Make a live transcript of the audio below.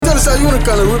this is a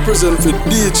unicorn represent for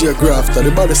DJ Grafta.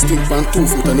 The body stick on 2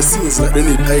 foot and the scenes like they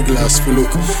need eyeglass for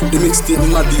look. The mixtape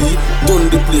Maddy, done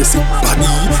the place, body.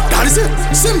 That is it,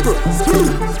 simple.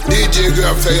 DJ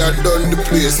Grafta, you done the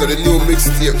place, so the new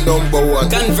mixtape #1.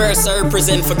 Converse I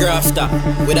represent for Grafta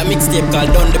with a mixtape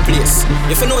called Done the Place.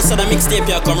 If you know so the mixtape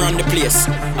you come around the place,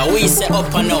 and we say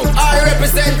up and out. I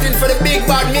representing for the big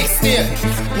bad mixtape,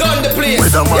 Done the Place.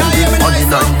 With a man live on the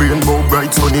night, rainbow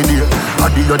bright sunny day.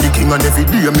 Adi a the king and every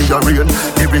day me a rain.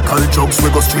 Lyrical jokes we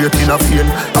go straight in a vein.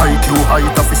 IQ height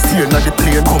of a stain at the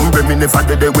plane. Come me never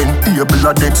dead when table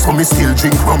a dead, so me still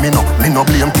drink rum. Me no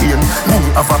blame pain. Me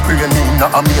have a brain in a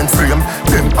mainframe.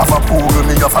 Them have a pool,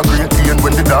 me have a great pain.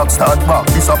 When the dog start back,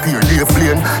 disappear, leave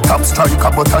lane. Top striker,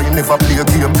 but I never play a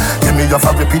game. Then me have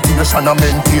a reputation I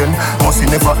maintain. Must you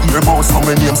never hear about some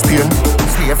my name Spain.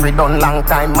 Slavery done long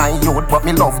time, my youth, but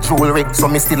me love jewelry, so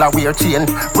me still a wear chain.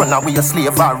 Run away a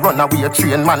slave or run away a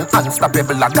train, man,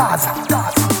 unstoppable a Gaza.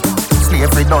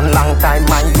 Slavery done long time,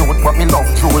 my youth, but me love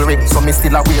jewelry, so me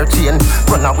still a wear chain.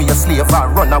 Run away a slave or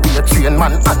run away a train,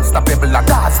 man, unstoppable a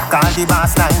Gaza. Call the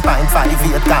boss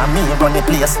 9.58, call me run the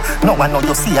place. No one know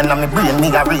you see and me brain me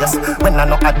a race. When I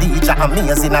know a DJ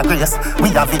amazing a grace,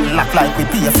 we have it locked like we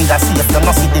pay for the safe. You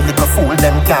know see the little fool,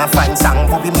 them can't find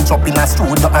song. But we me jump in a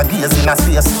studio and gaze in a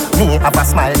space. Me have a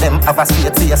smile, them have a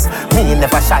straight face. Me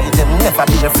never shy, them never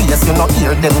bare face. You know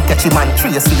hear them catch him and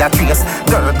trace with a trace.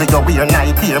 Girl, do you wear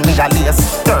night here, me a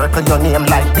circle your name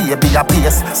like baby a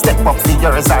place. Step up for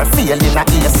yours or fail in a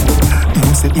ace.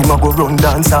 Him say him a go run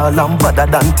dance all and better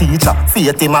than teacher.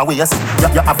 Faith him a waste.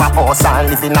 You have a house and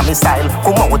live in a me style.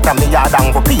 Come out of me yard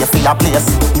and go pay for your place.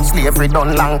 Slavery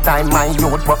done long time, my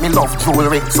youth, but me love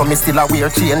jewelry, so me still a wear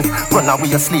chain. Run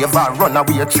away a slave or run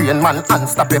away a train, man,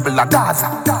 unstoppable a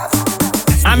Gaza.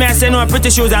 I mean, I say no pretty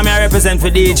shoes, I mean, I represent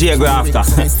for DJ Grafta.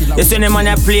 You see them on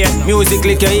a play, music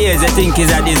lick your ears, they think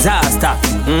is a disaster.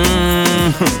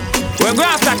 Well,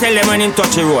 Grafta tell them when him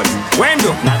touch the road. When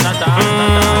do?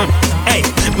 Hey,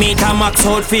 meet a max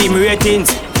out for him ratings.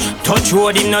 Touch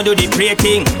road, him not do the play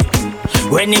thing.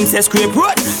 When him say scrape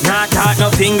road, not talk no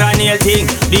fingernail thing.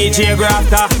 DJ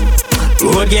Grafta,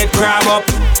 road get crab up.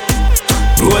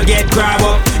 Road get crab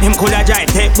up. Him coulda drive,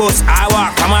 take bus, I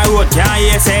walk on my road. Can't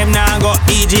hear say him now go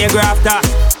DJ Grafta.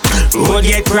 Road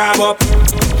get crab up.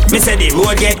 Me say the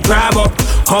road get crab up.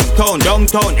 Uptown,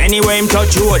 downtown, anywhere him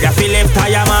touch road, I feel left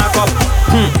tire mark up.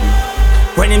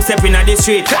 When him step in the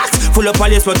street, clacks full of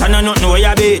police, but I know nothing where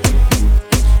you beat.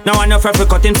 Now I know if I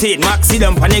cut him teeth, Max see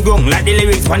them pan the ground like the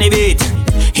lyrics pan the beat.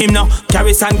 Him no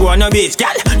carry sand go on the beach,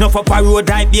 gal. No for a road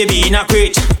like baby in a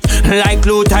crate. Like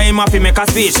low time off he make a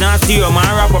speech. Now see you man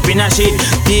wrap up in a shit.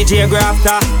 DJ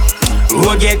Grafta,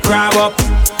 road get crab up.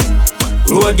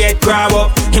 Road get crab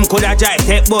up. Him coulda drive,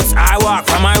 take bus, I walk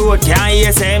from my road. Can't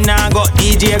hear say him now go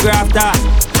DJ Grafta.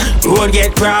 Road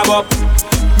get crab up.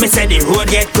 Me say the road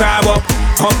get crab up.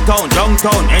 Uptown,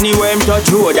 downtown, anywhere him touch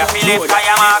road, I feel it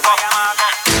fire mark up.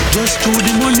 Just through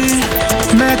the money,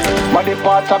 make body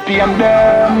parts up and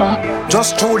them.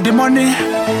 Just through the money,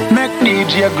 make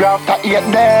DJ Grafta eat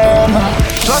them.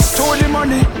 Just through the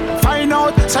money, find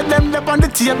out, set them up on the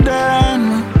tape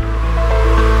them.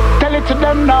 Tell it to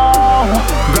them now.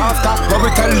 Grafta, what we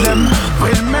tell them,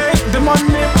 we'll make the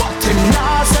money, but him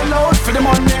not sell out for the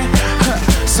money.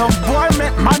 So boy,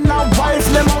 make man and wife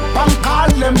them up and call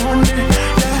them money.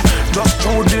 Yeah, just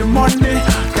through the money,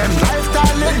 them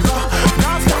lifestyle let go.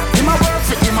 Him a work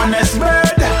for him and his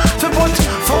bed. To put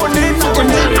food in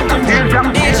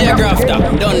DJ Grafta,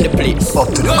 done the place. Up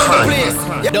to the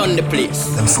crime. Done the place.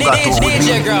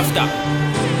 DJ Grafta.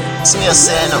 See me a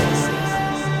say now.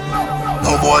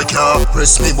 No boy can't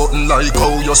press me button like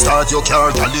how you start your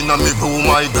car. Girl inna me room,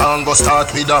 I can't go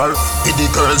start with her. With the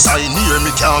girls I near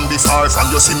me can't be far from.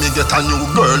 You see me get a new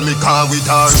girl, me can't with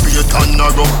her. Straight and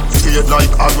narrow, straight like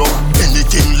arrow.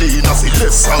 Anything lean off it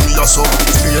left from your soul.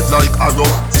 Straight like arrow,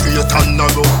 straight and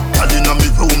narrow. Girl inna me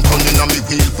room, turn inna me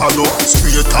wheel palo.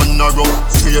 Straight and narrow,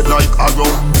 straight like arrow.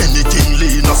 Anything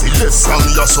lean off it left from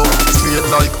your soul. Straight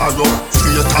like arrow,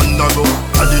 straight and narrow.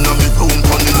 Girl inna me room,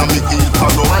 turn inna me wheel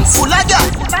palo. And full of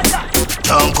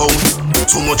can't count.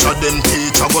 Too much of them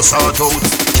teacher go sort out.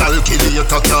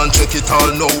 Calculator can't check it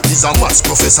all now. He's a maths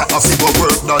professor, I figure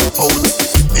work that out.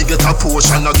 Me get a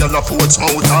portion, a girl a port's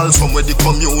mouth. All from where the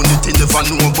community never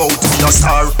know about. Me a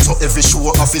star, so every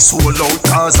show off is sold out.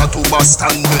 Cars are to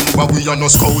Boston, but we are no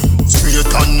scout. Straight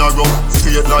and narrow,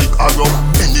 straight like arrow.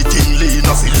 Anything lean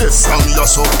off it left from your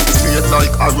soul. Straight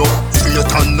like arrow,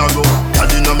 straight and narrow.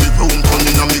 Girl inna me room, turn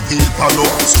inna me wheel palo.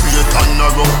 Straight and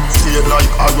narrow, straight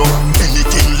like arrow.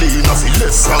 Anything lean off it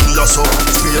left from your soul.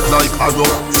 Straight like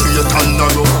arrow, straight and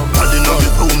narrow. Girl inna me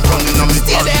room, turn inna me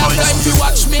wheel palo. Time to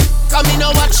watch me.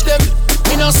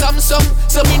 no Samsung,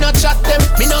 so me no chat them.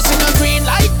 Me no see no green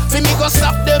light, fi me go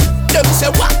stop them. Them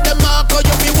say walk them mark, or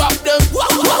you fi walk them.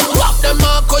 Walk them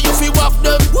mark, or you fi walk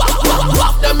them.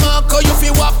 Walk them mark, or you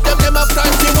fi walk them. Them have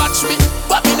time fi watch me,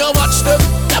 but me no watch them.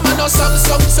 Them a no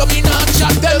Samsung, so me no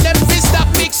chat them. Them fi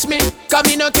stop mix me, cause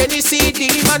me no Kenny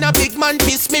CD. Man a big man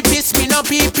piss me no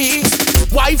PP.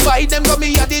 Wi-Fi them go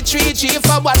me a the 3G. If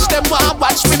I watch them,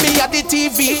 watch me a the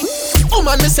TV.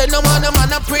 Woman me say no man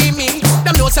a pre me.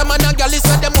 Them know some man a gal is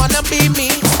so them wanna be me.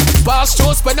 Pass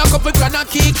through, spend a couple grand a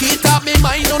kiki. Top me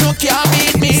mind, no can't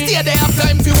beat me. Stay there have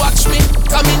time fi watch me,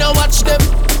 cause me no watch them.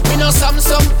 Me no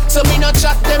Samsung, so me no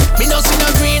chat them. Me no see no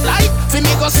green light, fi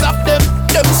me go stop them.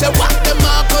 Them say walk them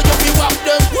mark, or you fi walk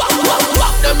them.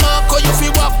 Walk them mark, or you fi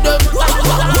walk them.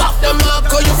 Walk them mark,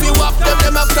 or you fi walk them.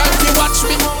 Them have time fi watch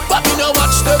me, but me no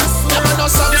watch them. Them a no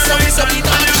Samsung, so me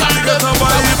no chat them.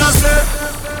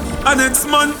 A next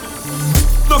man,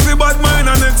 no fi bad mind.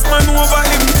 A next man over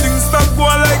him, things stop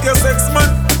going like a sex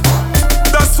man.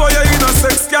 That's why you in a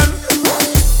sex can.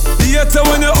 Later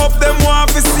when you up them want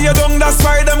to see you down, that's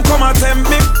why them come and tempt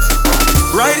me.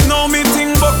 Right now me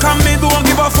think but can me don't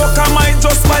give a fuck, I might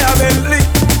just buy a Bentley.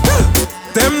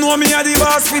 Them know me a the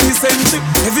boss for the century.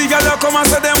 Every girl that come and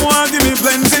say them want give me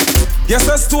plenty. Yes,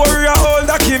 a story a whole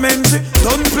documentary.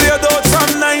 Don't play it out from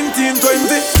 1920.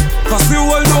 Cause the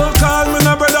world don't call me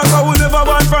no brother, cause we never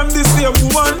born from the same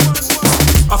woman.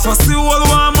 I first the world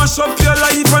want mash up your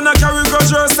life and I carry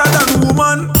grudge worse than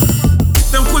woman.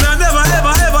 Them coulda never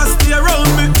ever stay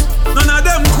around me. None of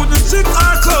them couldn't chick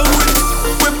or clown with.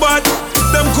 We bad,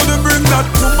 them couldn't bring that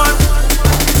woman.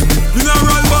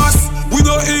 Mineral boss, we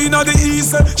don't in the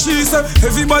east. She said,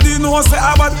 everybody knows say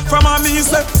I bad from a me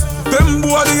say. Them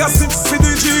boy they a 6 for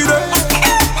the G there.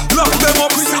 Lock them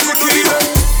up with the key there.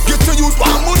 Get to use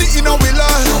one money in a will.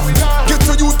 Get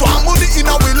to use one money in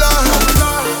a will.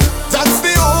 That's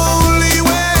the only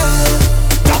way.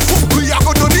 That fuck we a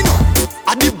go done in.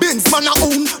 A the Benz man a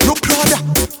own, no Prada.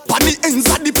 On the ends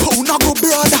of the pound a go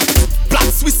brother. Black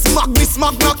Swiss Magnus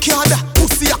Magna Carta.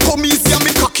 Pussy a come easy and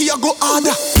me cocky a go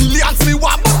harder. Millions me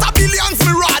want but a billions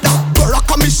me rather.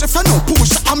 Barack a me chef and no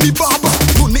push a me barber.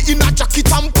 Money in a jacket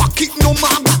and pocket no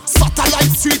maga.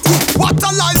 Satellite sweet, what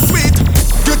a life sweet.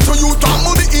 Get to you to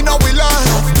money in a willa.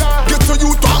 Get to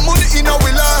you to money in a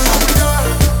willa.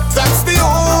 That's the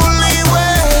only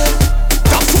way.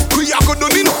 That fuck we a go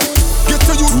done in. Get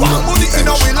to you to money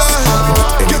in a willa.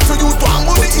 Get to you to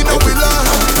money in a willa.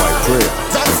 My prayer,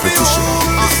 that's the petition,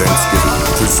 only the thanksgiving,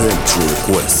 present your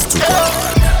request to God.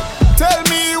 Tell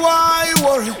me why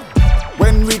worry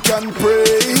when we can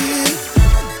pray.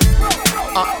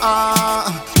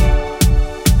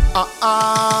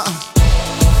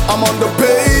 I'm on the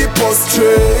paper's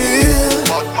trail,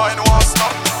 but mine won't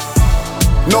stop.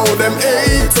 Now them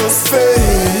haters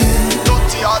fail.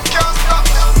 Dirty heart can't stop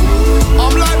them.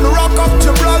 I'm like the rock of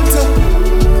Gibraltar,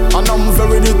 and I'm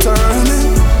very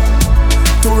determined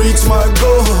to reach my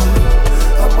goal.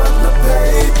 I'm on the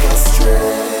paper's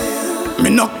trail. Me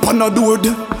knock on a door,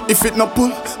 if it not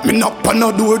pull, me knock on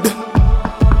a door.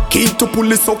 Key to pull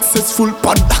the successful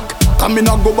paddock, come in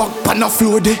and go back on a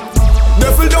floor day.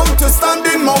 Devil don't to stand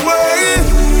in my way.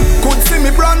 Could see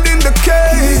me brand in the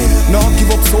cave. Now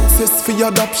give up success for your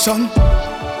adoption.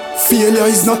 Failure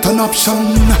is not an option.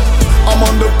 I'm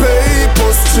on the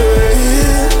paper's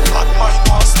trail, but mine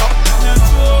won't stop.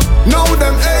 Now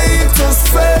them haters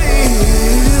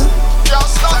fail. Can't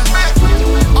stop me.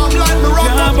 I'm like the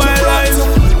rock of Gibraltar,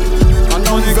 and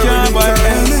I'm very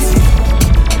determined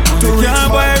to reach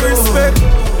my goal. Respect.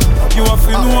 You have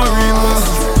to know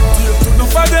real.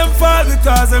 For them fall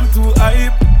because them too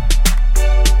hype.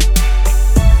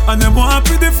 And them want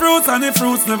to the fruits and the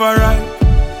fruits never ripe.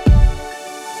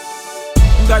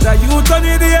 Got a youth on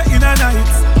the day in a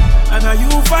night, and a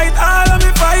you fight all of me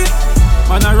fight.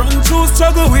 Man I run through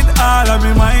struggle with all of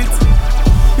me might.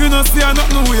 You know see I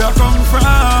not know where I come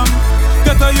from.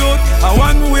 Get a youth, I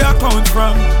want where I come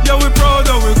from. Yeah we proud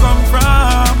of where we come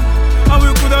from. And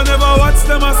we coulda never watched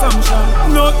them assumption.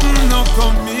 Nothing no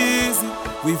come easy.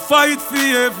 We fight for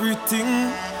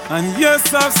everything. And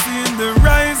yes, I've seen the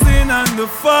rising and the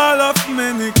fall of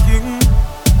many kings.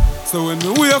 So when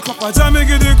we wake up, I jam me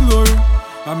give the glory.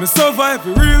 And me survive,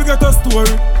 we real get a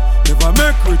story. If I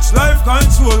make rich, life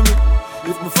control me.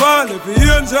 If me fall, if the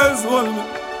angels hold me.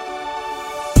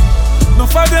 No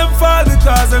for them fall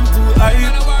because them too high.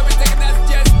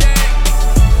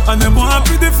 And them want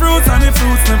to the fruits and the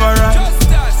fruits never ripe.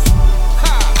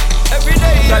 Every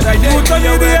day, that a youth on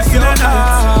the day in a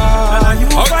night, and a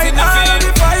youth fight all of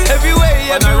the fight. Every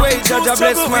way, Judge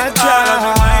bless my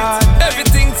child.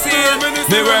 Everything's here,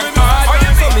 me work hard,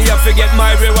 so me have forget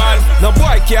my reward. No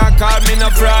boy can't call me no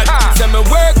fraud. Say me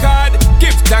work hard,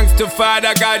 give thanks to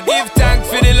Father God. Give thanks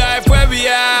for the life where we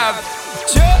have.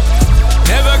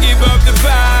 Never give up the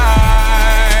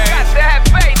fight. Got to have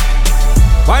faith.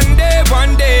 One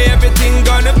day, everything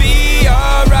gonna be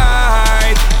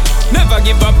alright. Never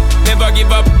give up, no. Never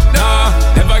give up, no.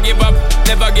 Never give up, no.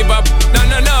 Never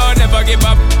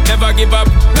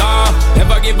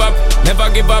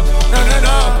give up, no.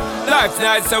 Life's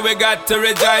nice, so we got to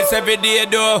rejoice every day,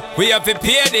 though. We have to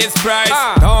pay this price.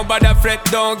 Don't bother fret,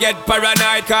 don't get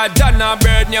paranoid. Cause John not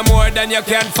burden you more than you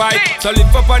can fight. So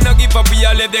lift up and not give up, we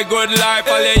all live the good life.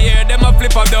 All you hear them a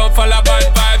flip up, don't follow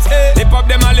bad vibes. Lip up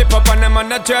them a lip up and them on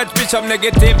the church bishop.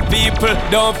 Negative people,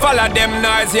 don't follow them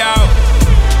noise, yo.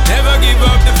 Never give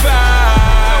up the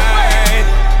fight.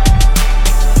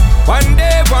 One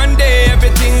day,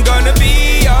 everything gonna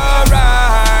be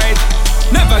alright.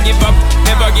 Never give up,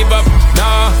 no. Never give up,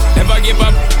 no. Never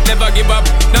give up,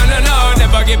 no.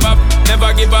 Never give up,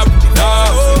 no.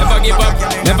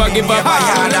 Never give up.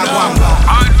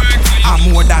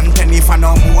 I'm more than 10 if I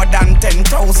know more than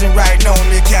 10,000 right now,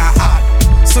 me can't add.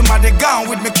 Somebody gone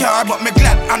with me car, but me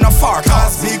glad I'm not far.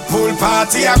 Cause big pool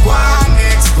party I go on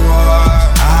next door.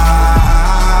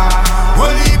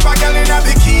 We'll leave a girl in a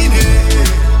bikini.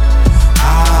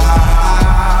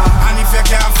 And if you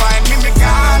can't find me, me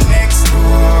gone next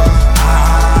door.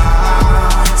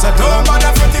 So don't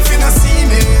bother fret if you not see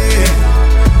me.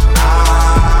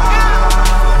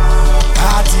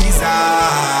 Parties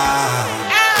are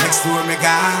next door, me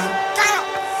gone.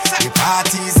 The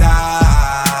parties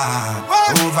are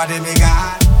over the me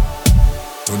gone.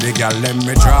 To the girl let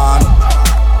me drawn.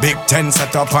 Big tent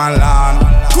set up on lawn.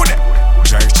 Good.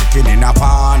 Jerk chicken in a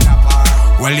pan.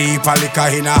 Well heap a liquor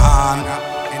in a hand.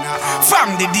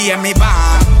 From the day me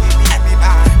born,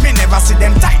 me never see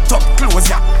them tight up clothes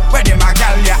ya. Where them a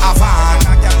gal ya have on.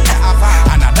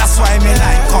 And that's why me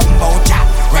like come out ya.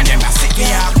 When them a sick me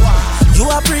a. You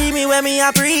a pre me when me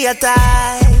a pre a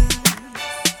tie.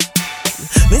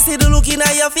 Me see the look in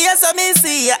your face, so me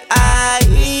see your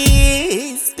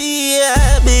eyes,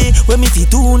 baby. When me fit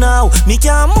do now, me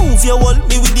can't move you, hold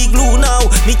me with the glue now.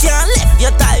 Me can't left you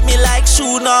tie me like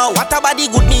shoe now. What a body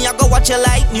good, me I go watch you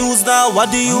like news now.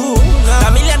 What do you?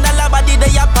 $1 million body,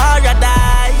 they a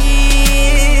paradise.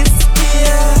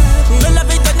 Me love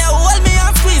it when you hold me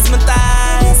and squeeze me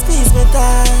tight.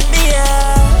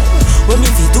 Yeah. When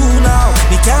me fit do now,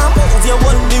 me can't move you,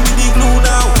 hold me with the glue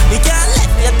now. Me can't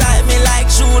left you tie me like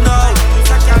shoe now.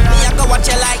 Me I go watch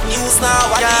you like news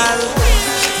now.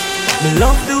 Me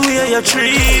love the way you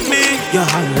treat me. You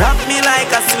unwrap me like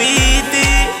a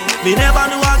sweetie. Me never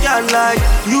knew a girl like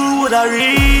you woulda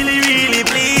really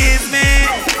please me.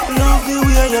 Love the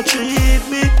way you treat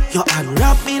me. You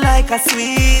unwrap me like a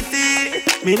sweetie.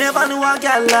 Me never knew a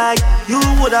girl like you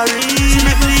woulda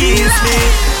really please me.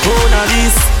 Oh na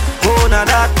this, oh na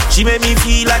that. She make me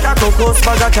feel like a cocos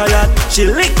bag of carrot. She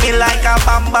lick me like a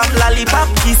bam lollipop.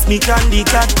 Kiss me candy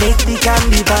cat, make the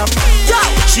candy pop. Yo!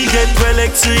 She get well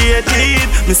X-rated.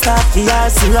 Me start the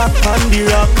ice rock on the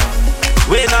rock.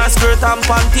 When her skirt and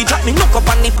panty drop, me knock up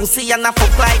on the pussy and I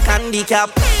fuck like handicap.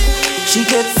 She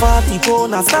get 40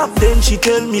 pound a stop, then she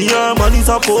tell me her money's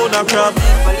a pound a crap.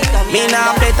 Me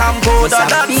nah bet and powder,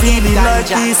 that feeling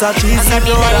like this a cheesy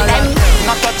brother.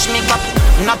 No touch me cup,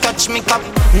 no touch me cup,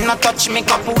 no touch me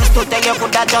cup. Who's to tell you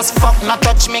coulda just fuck? No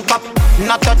touch me cup,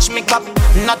 no touch me cup,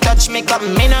 no touch me cup.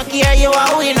 Me no care you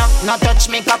a winner. No touch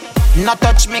me cup, no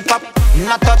touch me cup,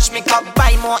 no touch me cup.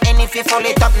 Buy more any if you full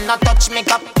it up. No touch me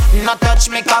cup, no touch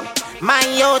me cup. My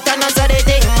youth and us are the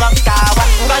thing up tower.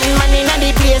 Gunman inna the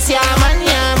place, yeah man.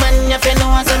 If you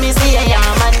know so me say, yeah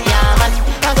man.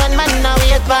 A gunman now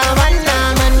wait for man, yeah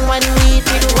man. One week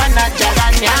we do one a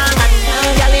jagan, yeah man.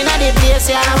 Girl inna the place,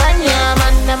 yeah man.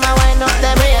 Them a wind up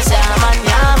the brace, yeah man.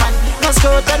 No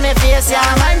screw to me face, yeah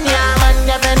man.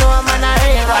 If you know man a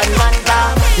real man,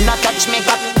 no touch me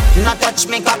cup, no touch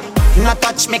me cup, no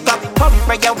touch me cup. Pump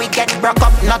where we get broke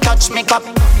up. No touch me cup,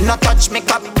 no touch me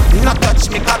cup, no touch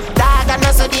me cup. Dog and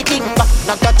us the thing,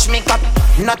 no touch me cup,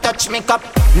 no touch me cup,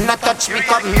 no touch me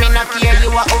cup. Me no care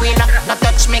you a winner. No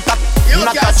touch me cup,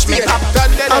 no touch me cup.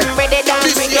 I'm ready down.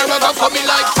 This year I got coming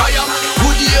like fire.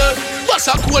 Good year, what's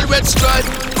a cool red stripe?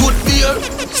 Good beer.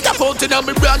 Step out in my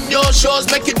brand new shows.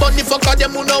 Make it money for cause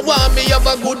them who no want me have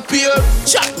a good peer.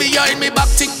 Chat behind me back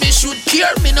think me should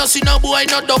care. Me no see no boy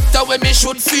no doctor when me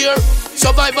should fear.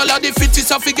 Survival of the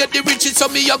fittest, I forget the riches. So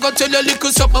me I go tell you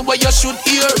little something where you should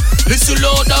hear. Listen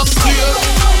loud and clear.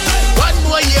 One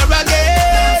more year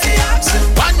again.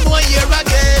 One more year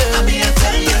again.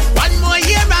 One more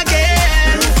year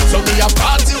again. So me a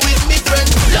party with me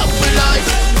friends. Love me life,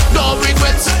 no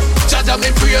regrets. Judge me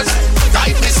prayers.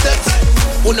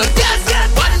 no dead yet.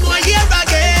 One more year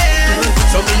again.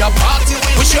 So me a party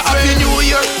with wish you happy new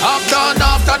year.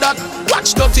 After that,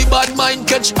 watch dirty bad mind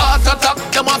catch heart attack.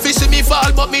 Them want to see me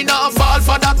fall, but me not fall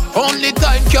for that. Only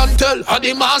time can tell, I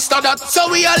the master that. So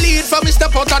we a lead from me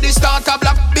step out of the starter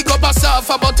block. Big up a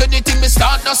soft about anything me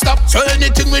start no stop. So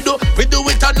anything we do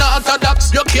it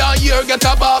unorthodox. You can't hear get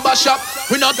a barber shop.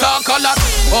 We not talk a lot.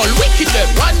 All wicked them.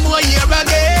 One more year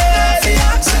again.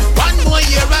 One more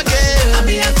year again.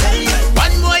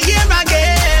 One more year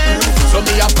again. So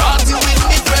me a party with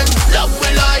me friends. Love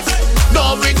my life,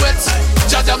 no regrets.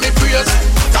 Judge me prayers,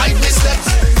 guide me steps.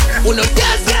 Who no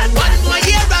death, one more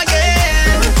year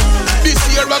again. This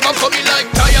year I go coming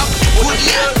like tire. Good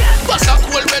year, bust a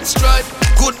cool red stripe.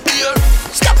 Good beer.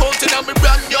 Step out in my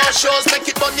brand new shows.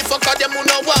 Make it money for cause them who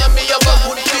no want me. Have a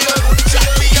good year.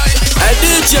 Hey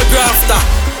DJ Grafta,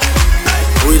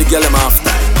 we the girl them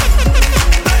after.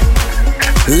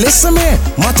 Listen me,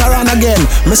 Mataran again.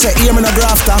 Me say hear me no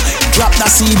Grafta. Drop that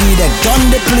CD there, done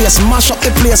the place, mash up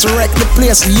the place, wreck the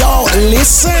place. Yo,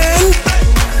 listen.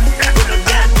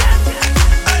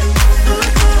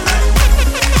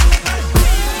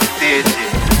 DJ,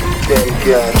 them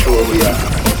can't show me up.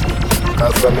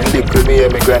 Cause from me little me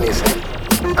and me granny say,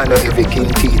 I know every king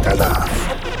teeth a laugh.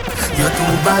 You're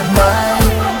too bad man,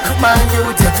 my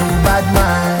youth, you're too bad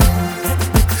man.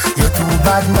 You're too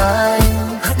bad man,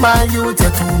 my youth,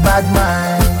 you're too bad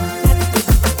man.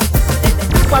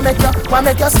 Why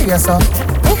make you see so?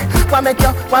 Why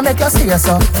make you see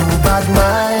so? Too bad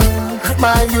man,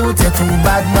 my youth, you're too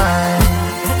bad man.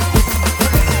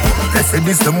 They say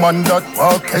this the man that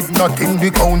walketh not in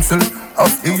the council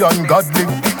of the ungodly.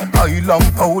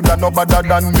 Island powder no better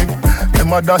than me.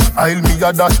 Them a dash aisle, me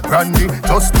a dash brandy.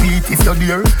 Just beat if you're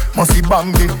there, must be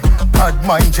Bambi. Bad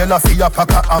mind, jealousy, a pack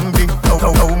of ambi.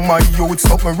 How my youth,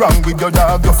 something wrong with your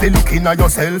dog. You feel looking at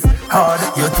yourself hard.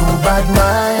 You're too bad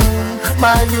man,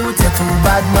 my youth, you're too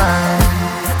bad man.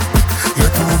 You're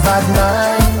too bad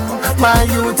man, my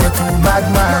youth, you're too bad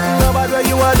man. No bad way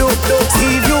you a do,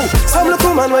 see you. Some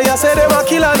little man where you say them a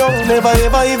killer now. Never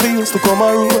ever even used to come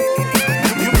around.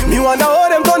 Me wonder how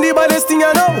them done the baddest thing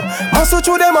you know. Must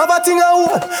through them have a thing a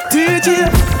hold. DJ,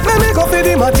 me go for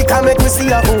the matic and make me see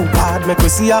a oh bad. Make me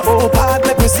see a oh bad,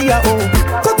 make me see a oh.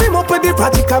 Cut him up with the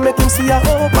project and make him see a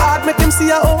oh bad. Make him see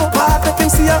a oh bad, make him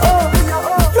see a oh.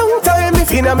 Long time me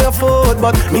finna me foot,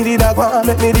 but me did a go and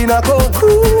make me did a go.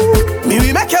 Me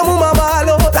we make your mama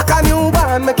ball out like a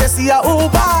newborn. Make you see a oh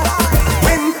bad.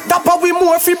 When dapper we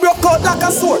more fi broke out like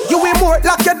a sword. You we more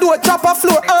like your door, chop a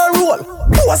floor and roll.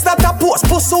 Post that a post,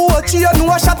 pussy watch you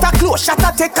know shut a close. Shut a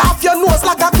take off your nose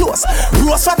like a close.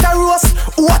 Roast what a roast,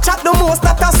 watch at the most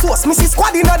that a sauce. Missy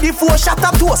squad in a the four, shut a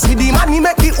toast. With the man he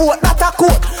make the oat that a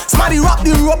coat. Smarty wrap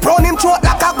the rope round him throat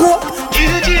like a goat.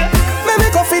 Me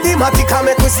make up for the matic and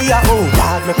make me see a oh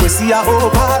bad. Make me see a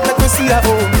oh bad, make me see a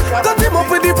oh. Cut him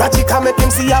up with the project and make him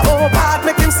see a oh bad.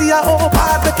 Make him see a oh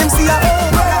bad, make him see a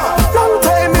oh. Long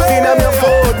time me finna me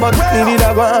foot, but me did a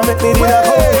go and make me did a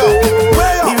go.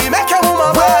 Me we make your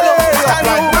woman ball out.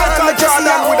 I just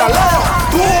stand with a law.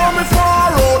 Who want me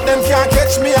far out, them can't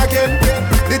catch me again.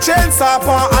 The chains up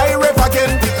and I rev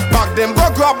again. Back them go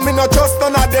grab me, not just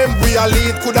none of them. We a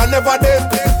lead, coulda never them.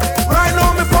 Right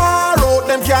now me far out,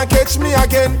 them can't catch me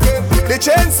again. The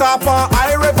chains up and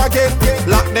I rev again.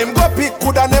 Lock them go pick,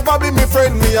 coulda never be me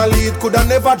friend. Me a lead, coulda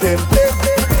never them.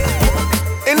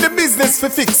 In the business we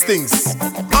fix things.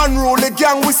 Unruly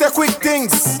gang we say quick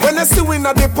things. When I see we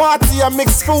at the party I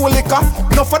mix full liquor.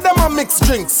 No for them I mix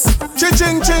drinks.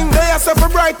 Ching ching, they are so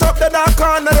bright up the dark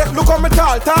corner there. Look how me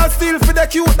tall still for the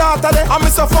cute daughter there. I'm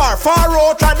so far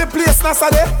out like the place Nasa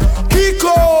there.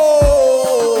 Kiko,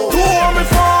 who want me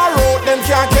far out, them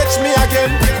can't catch me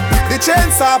again. The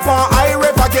chains up and I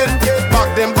rev again.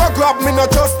 Back them go grab me, not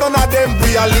just none of them.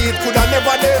 We a lead, coulda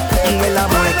never them. Well a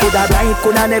boy coulda bright,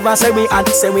 coulda never say we hot,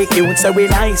 say we cute, say we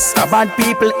nice. A bad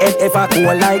people head ever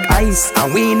cool like ice.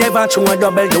 And we never throw a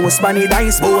double dose bunny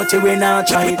dice. But we not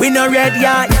try. We no red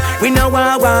yard, we no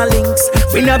wawa links.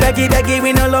 We no beggy,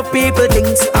 we no love people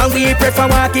things. And we prefer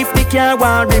walk if the car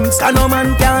want rims. Cause no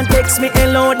man can text me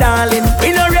hello darling.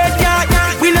 We no red yard,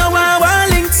 we no wawa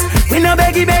links. We no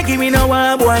beggy, we no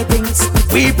want boy things.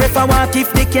 We prefer walk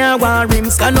if they can't want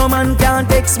rims. Cause no man can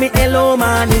text me hello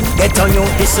morning. Get on you,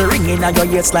 this ringing on your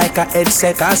ears like a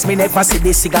headset. Cause me never see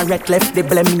the cigarette left the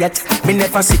blem yet. Me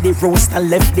never see the roaster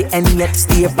left the end yet.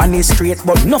 Stay on the straight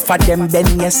but enough of them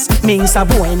then yes. Means a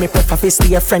boy me prefer to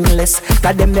stay friendless.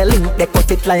 Cause them the link they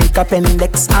cut it like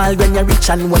appendix. All when you rich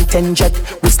and 110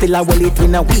 jet. We still a will it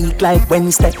in a week like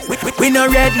Wednesday. We no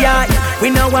red yard, we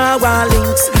no war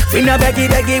links. We no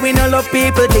beggy, we no love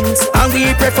people things. And we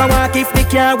prefer walk if the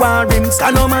car war rims.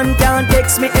 And no man can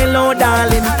text me hello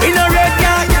darling. We no red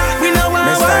yard, we no war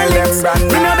links.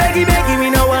 We no beggy, we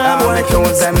no war boy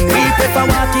things. We prefer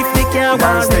walk if the car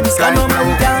war rims. And no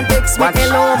man can text me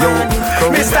hello darling.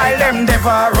 Me style them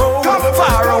never roll,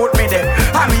 far out me them.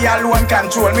 And me alone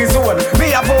control me zone.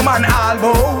 Me a woman all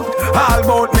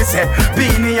bout me say. Be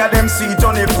near them sweet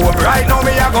on the comb. Right now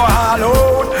me a go all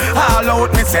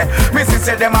out me say. Me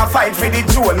say them a fight for the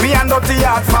throne. Me and dirty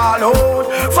heart fall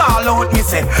out me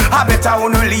say. I better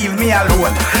wanna leave me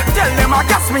alone. Tell them I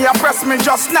gas me a press me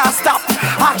just not stop.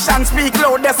 Action speak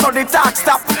loud there so the talk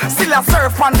stop. Still a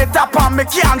surf on the top and me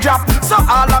can't drop. So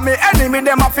all of me enemy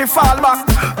them a fi fall back.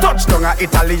 Touchdown a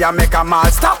Italy and make a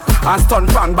mall stop. And stun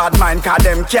pan bad mind cause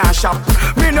them can't shop.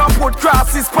 Me no put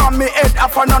crosses from me head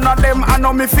up for none of them. I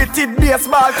know me fitted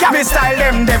baseball cap. Me style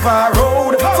them never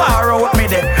road, far out me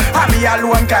them. And me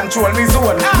alone control me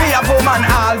zone. Me a woman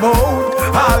all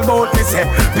bout me say.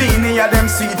 Be near them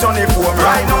sweet on the comb.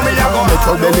 Right now me a go make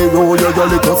your belly roll, your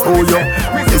little fool you.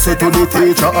 Listen to the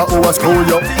teacher who a school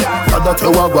you. For that you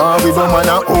a go with no man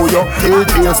a owe you.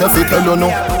 Teach yourself to tell you no.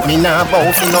 Me nah bow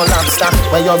for no lobster.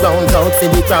 When you round out for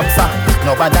the crab fat.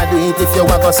 Nobody do it if you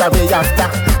a go sorry after.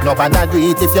 Nobody do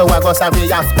it if you a go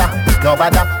sorry after.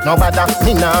 Nobody,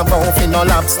 me nah bow for no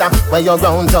lobster. When you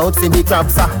round out for the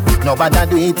crab fat. Nobody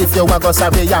do it if you a go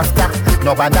sorry after.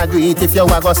 Nobody do it if you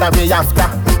a go sorry after.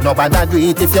 Nobody do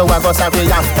it if you a go sorry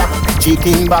after.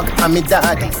 Chicken back and me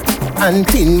daddy, and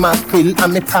tin mackerel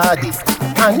and me party,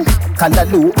 and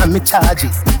callaloo and me charge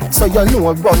it. So you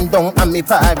know run down and me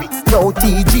party. Yo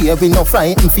TJ we no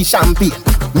frighten for champagne.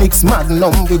 Mix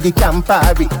Magnum with the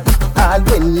Campari. All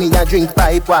when me a drink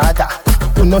pipe water.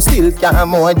 You no still can't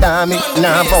more than me.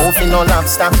 Nah bow for no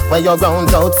lobster. When you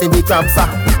round out for the crab fat.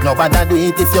 Nobody do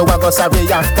it if you a go sorry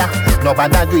after.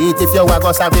 Nobody do it if you a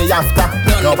go sorry after.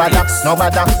 Nobody,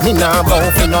 me nah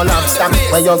bow for no lobster.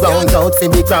 When you round out for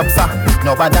the crab fat.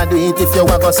 Nobody do it if you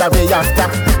a go sorry after.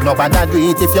 Nobody do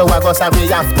it if you a go sorry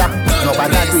after.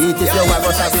 Nobody do it if you a go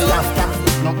sorry after.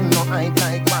 No hype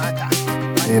like water.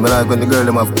 Yeah, but like when the girl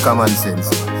them have common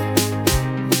sense.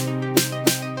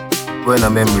 When I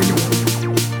memory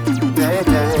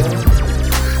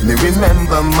me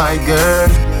remember my girl,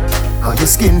 how your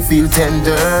skin feel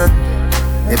tender.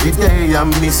 Every day I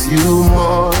miss you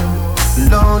more.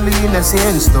 Loneliness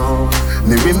in store.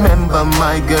 Me remember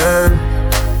my girl,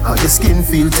 how your skin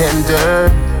feel tender.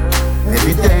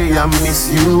 Every day I miss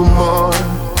you more.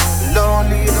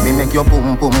 Loneliness. Me make your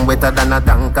boom boom wetter than a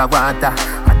tank of water.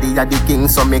 Adi a the king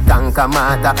so me can't come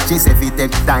matter. She say fi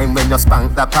take time when you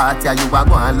spank the party. You a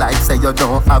go on like say you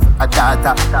don't have a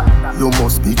daughter. You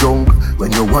must be drunk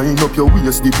when you wind up your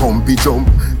waist, the pumpy jump.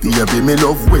 Baby, me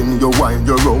love when you wind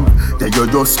your rump. Then you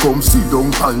just come sit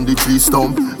down on the tree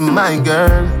stump. My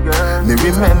girl, me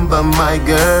remember my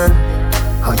girl,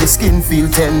 how your skin feel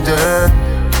tender.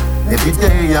 Every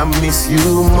day I miss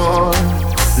you more.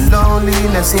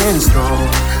 Loneliness in store.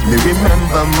 Me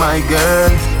remember my girl,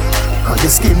 how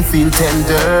your skin feel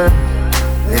tender.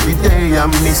 Every day I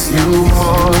miss you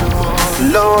more.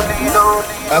 Lonely.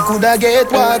 I coulda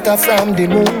get water from the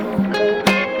moon.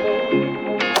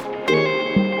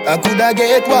 I coulda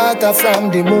get water from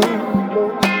the moon.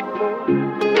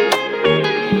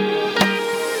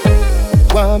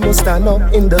 Want me stand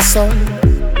up in the sun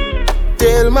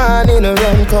till morning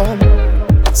around come.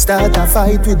 Start a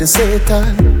fight with the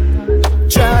Satan.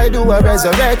 Try do a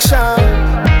resurrection.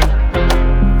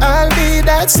 I'll be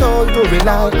that soul to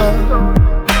rely on.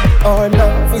 Our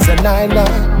love is an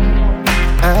island.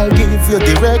 I'll give you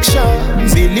direction.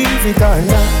 Believe it or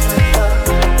not.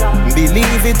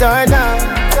 Believe it or not.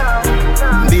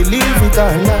 Believe it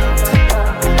or not.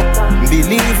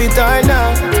 Believe it or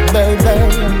not, baby.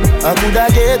 I coulda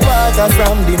get water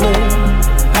from the moon.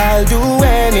 I'll do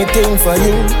anything for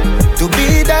you. To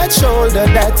be that shoulder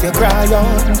that you cry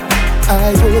on.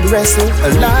 I would wrestle a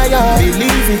lion.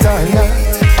 Believe it or not.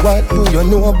 What do you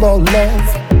know about love?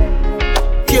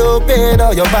 Cupid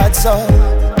or your bad soul?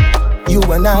 You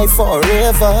and I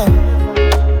forever.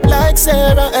 Like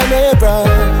Sarah and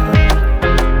Abraham.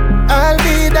 I'll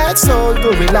be that soul to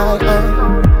rely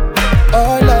on.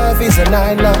 Our love is an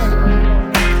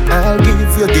island. I'll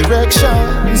give you direction.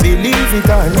 Believe it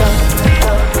or not.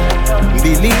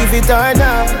 Believe it or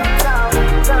not.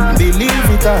 Believe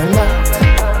it or not.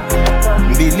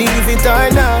 Believe it or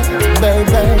not,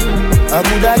 baby. I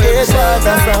coulda get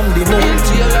water from the moon.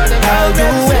 I'll do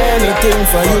anything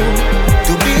for you.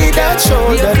 To be that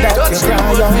shoulder that you cry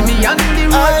on.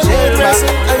 I will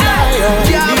wrestle a lion.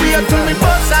 Can't wait till me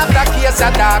bust off the case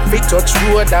of dark touch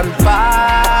road and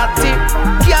party.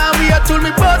 Can't wait till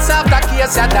me bust off the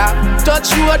case of that.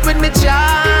 Touch road with me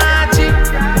charging.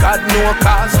 God no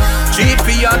cause.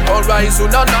 GP and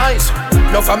Horizon are nice.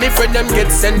 Enough of me friend them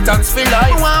get sentenced for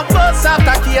life. One bust off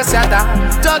the case of that.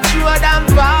 Touch road and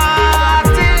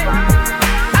party.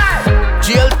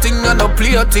 Jail thing and a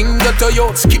play thing that you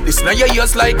skip this now your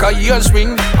ears like a ears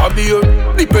ring. I be your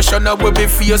depression I will be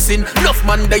facing. Enough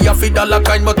man they have it all a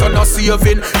kind but I'm not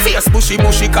saving. Face bushy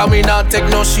coming out take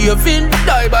no shaving.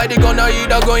 Die by the gun I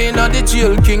either go in or the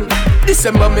jail king.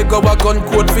 December me go a gun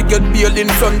court fi get bail in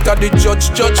front of the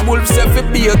judge. Judge Wolf say fi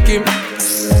bake him.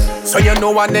 So you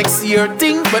know what next year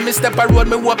thing. When me step a road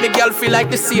me hope me girl feel like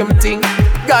the same thing.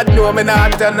 God know me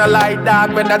not turn a light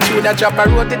dark. When I tune a drop a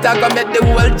road it a go make the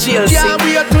whole jail sing. Can't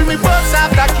wait till me bust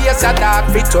off the case of dark.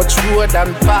 Fi touch road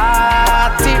and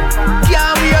party.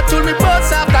 Can't wait till me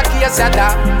bust off the case of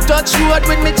dark. Touch road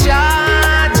with me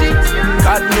charging.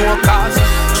 God no cause.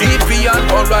 GP and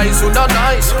Horizon are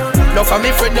nice. Enough of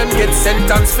me friend them get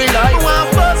sentenced for life. One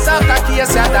bust off the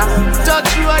case of dark. Touch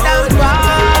road and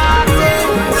party.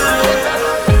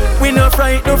 We no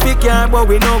fright no figure, but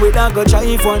we know we don't go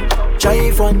try fun.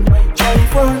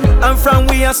 And from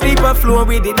we a sleep a floor,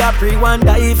 we did a pre-one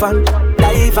dive on.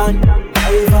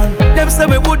 Them say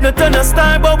we would not turn a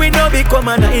star, but we know become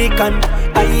an icon.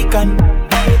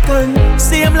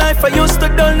 Same life I used to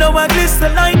do, now I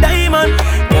glisten like diamond.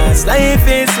 Cause life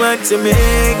is what you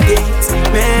make it.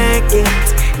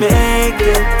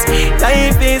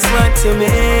 Life is what you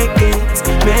make it.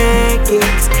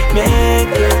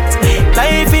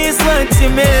 Life is what you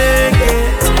make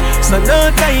it. So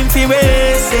no time to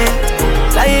waste it.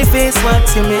 Life is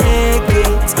what you make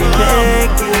it.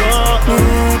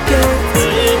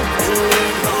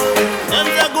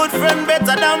 Them's a good friend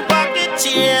better than pocket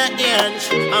change.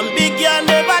 And big you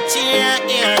never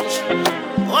change.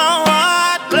 What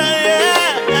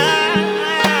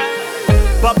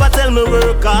Papa tell me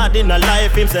work hard in a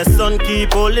life. Him say son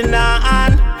keep holding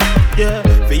on. Yeah,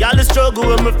 for all the struggle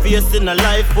when me face in a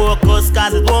life, focus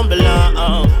cause it won't be long.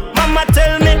 Mama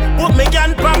tell me, put me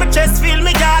gun from my chest, feel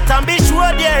me heart, and be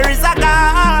sure there is a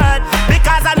God.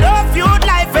 Because I know if you'd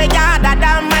life a God, that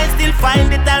I might still find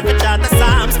the time to chant the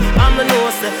Psalms. I'm the know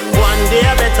say, one day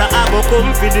better I go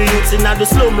come for the youths in the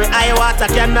slum. I water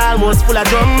can almost full of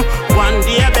drum. One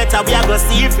day better we a go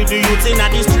see for the youths in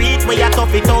the street, where you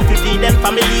tough it out to feed them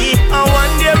family. And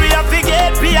one day we have to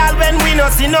get real when we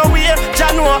no see no way.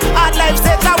 Jano, hard life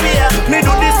set away. Me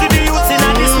do this to the youths in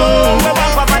the slum, where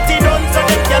one poverty done so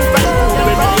them can find.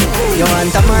 You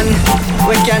want a man,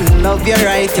 we can love you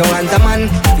right. You want a man,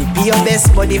 we be your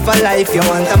best buddy for life. You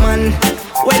want a man,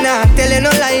 we not telling no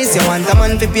lies. You want a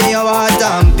man to pay your water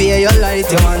and pay your light.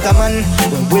 You want a man,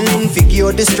 we're willing to give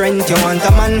you the strength. You want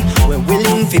a man, we're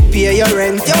willing to pay your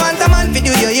rent. You want a man to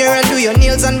do your hair and do your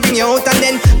nails and bring you out and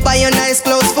then buy your nice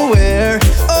clothes for wear.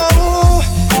 Oh,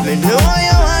 me know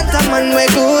you want a man we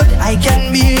good. I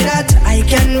can be that, I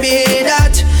can be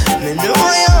that. Me know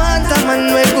you want a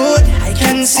man we good. I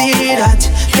can see that,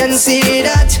 can see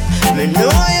that. Me know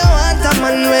you want a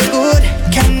man we good.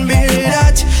 Can be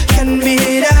that, can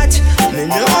be that. Me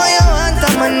know you want a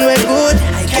man we good.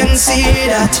 I can see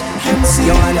that, can see.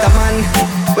 You want a man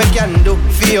we can do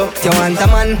for you. You want a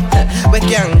man we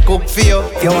can cook for you.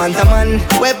 You want a man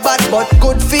we bad but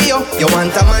good for you. You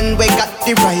want a man we got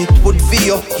the right wood for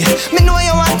you. Yeah. Me know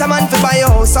you want a man to buy your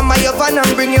house and buy your van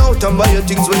and bring you out and buy your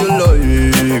things when you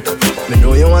like. Me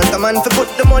know you want a man to put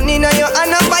the money in your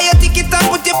hand and buy your ticket and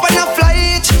put you on a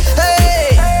flight.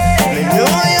 Hey, me know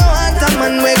you want a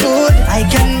man we good. I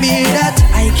can be that,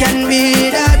 I can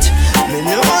be that. Me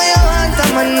know you want a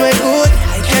man we good.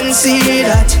 I can see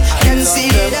that, can see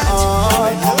that.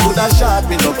 Put a shot,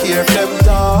 me no care if them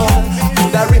tall.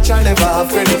 Put a rich and never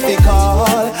have friend if they call.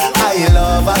 I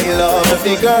love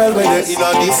every girl whether in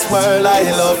this world. I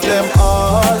love them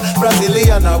all.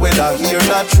 Brazilian or whether here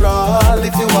natural.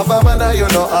 If you have a man you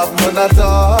don't have none at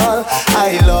all.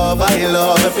 I love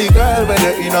every girl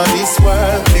whether in this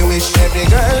world. Me wish every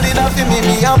girl did have to me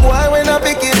a boy when I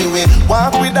bikini we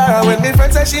walk with her. When me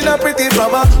friends say she not pretty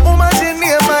from a woman she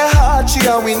near my heart. She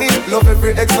a winning. Love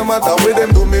every ex no matter what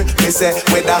them do me. Me say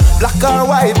whether black or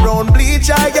white, brown,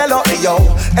 bleach or yellow. Yo,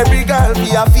 every girl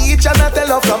be a feature not tell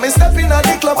her. From me stepping on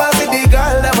the club and see the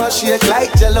girl them a shake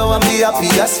like jello and be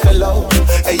happiest fellow.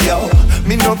 Hey yo,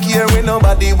 me no care when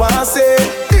nobody want say.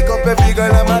 Pick up every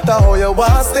girl, no matter how you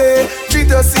want stay. Treat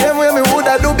the same way me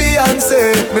woulda do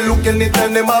Beyonce. Me look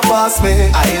anytime them a pass me.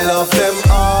 I love them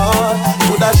all.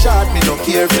 Coulda short, me no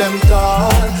care if them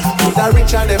tall. Coulda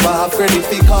rich and never have credit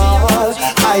to call.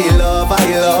 I love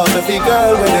every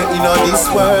girl when you in this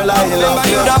world. I love you. Remember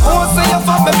you da post say you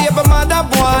fuck me baby mother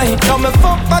boy. Now me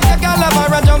fuck back a girl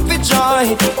ever a jump for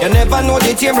joy. You never know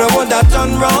the table woulda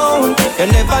turn round. You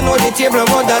never know the table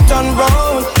woulda turn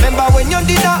round. Remember when you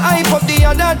did a hype up the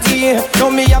other day. Now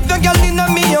me have your girl in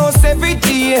me house every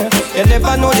day. You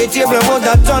never know the table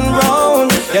woulda turn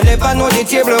round. You never know the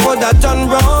table woulda turn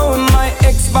round. My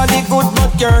ex body good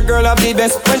but your girl have the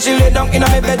best. When she lay down in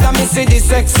my bed and me see the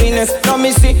sexiness. Now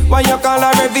me see why you call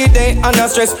her every day under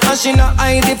stress. And she not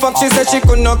hide the fuck, she said she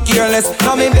could not care less.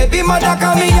 Now me baby mother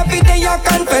call me every day I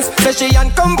confess. Say she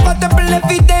uncomfortable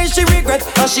every day she regret.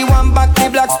 And she want back the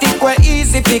black stick where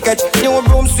easy picket. Your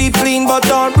room sweep clean but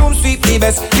our room sweep the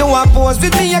best. You want pose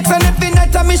with me ex and every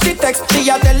night I me she text. She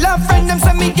had tell her friend them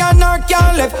say me can or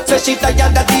can't left. Say she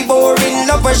tired of the boring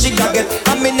love where she got get.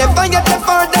 And me never yet left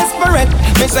her desperate.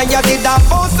 Me say you did that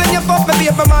post when you fuck me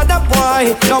baby mother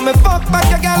boy. Now me fuck back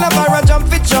your girl ever a jump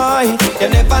for joy. You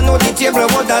never know the table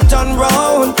would have turn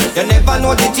round. You never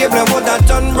know the table would have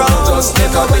turn round. Just take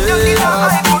a day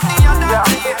off.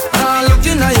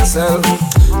 Looking at yourself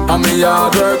and me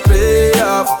hard work pay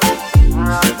off.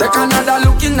 Take another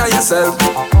looking at yourself.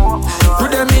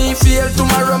 Today me feel,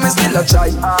 tomorrow me still a try.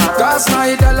 Cause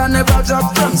my dollar never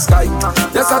drop from sky.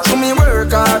 Yes, I do me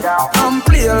work hard, I'm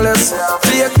playless.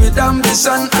 Faith with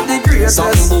ambition at the greatest.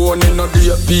 Some born in a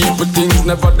day, people things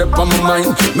never dep on my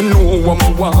mind. Me know what me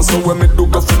want, so when me do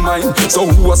go for mine. So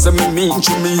who a say me mean,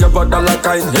 to me have a dollar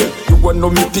kind. Hey, you want know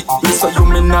me pick me, so you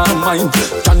me not mind.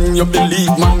 Can you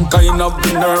believe mankind have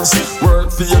the nerves? Work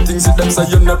for your things, them say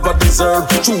you never deserve.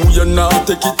 True, you not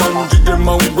take it and give them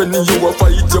out. When you a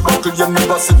fight your buckle, you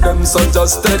never see them, so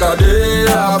just take a day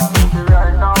off.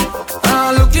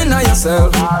 Looking at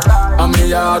yourself, and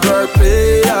me hard work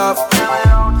pay off.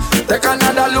 Take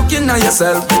another looking at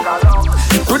yourself.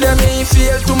 Today me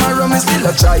feel, tomorrow me still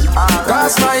a try.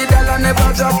 Cause my dollar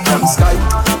never drop from sky.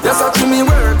 Yes, I do me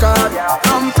work hard,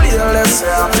 I'm fearless.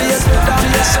 Face with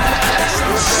ambition.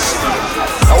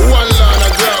 A one line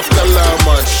of Grafta law,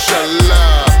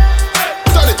 mashallah.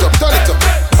 Turn it up, turn it up,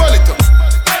 burn it up.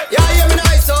 Yeah, hear me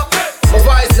nice up. My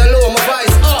voice low, my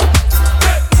voice up.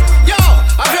 Yo,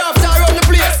 I Grafta around the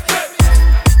place.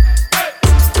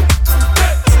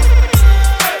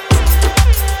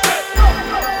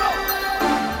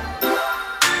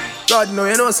 God no,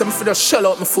 you know something for just shell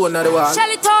out my phone now the wall.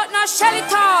 Shell it out now, shell it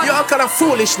out. You all kind of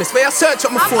foolishness, where you search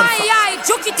up my phone for? Yeah,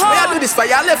 juke it out. Where you do this for?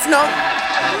 You left now?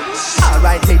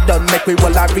 Alright, they done make we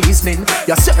all a reasoning.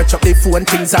 You search up the phone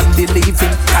things and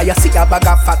believing. I see a bag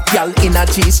of fat gal in a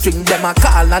G-string. Them a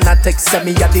call and a text say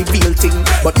me a the real thing.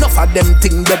 But enough of them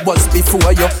thing that was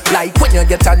before you. Like when you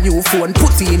get a new phone,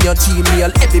 put it in your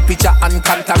Gmail. Every picture and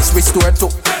contacts restore to.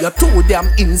 You're too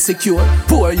damn insecure,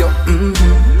 poor you.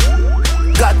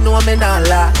 God know me not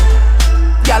lie.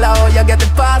 Y'all how you get the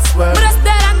password? But that's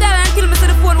dead until me see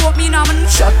the phone won't me now.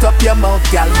 Shut up your mouth,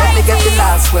 y'all. Let me get the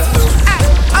last word.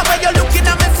 How are you looking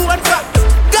at my phone for?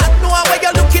 God know how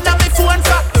you looking at my phone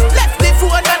for. Left the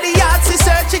phone at the yard, she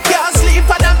search it, can't sleep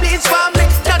and a bleach for me.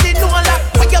 Now they know that.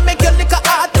 When you make your liquor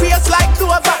heart race like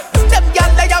Dover. Them y'all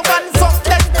lay a one fuck,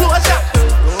 then closure.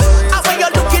 How are you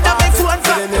looking at my phone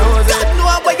for? God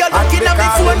know how you looking at my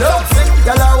phone for.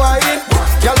 Y'all are wine,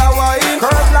 y'all are wine.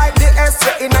 Curve like the S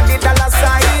in a the dollar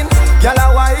sign. Y'all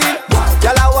are wine,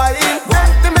 y'all are wine.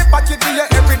 To me pocket give you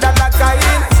every dollar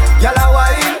kind. Y'all are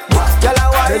wine, y'all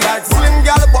are wine. They like slim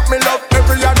girl, but me love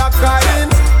every other kind.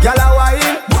 Y'all are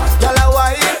wine, y'all are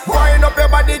wine. Wind up your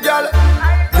body, girl.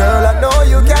 Girl, I know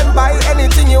you can buy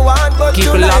anything you want, but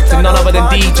keep it locked to none other than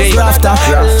DJ Grafta.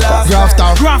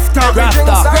 Grafta. Grafta.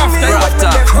 Grafta. Grafta.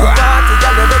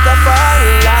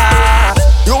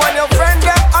 You and your friend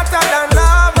get hotter than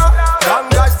lava. Thank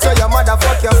God say your mother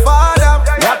fuck your father.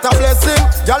 What a blessing.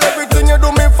 Y'all everything you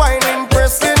do me fine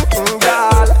impressing.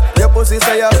 Y'all, your pussy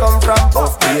say you come from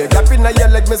Buffy. Gap in your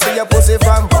leg me say your pussy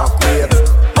from Buffy.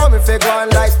 How me fake one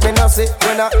like me no see.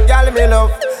 When a y'all me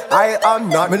love, I am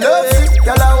not me love.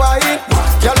 Y'all are wine,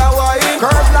 y'all are wine.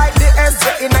 Curve like the S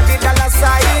in a the dollar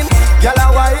sign. Y'all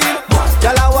are wine,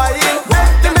 y'all are wine.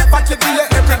 Give me pocket give you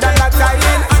every dollar kind.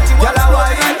 Y'all are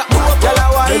wine.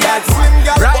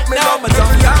 Right now, my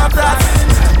tongue can't press.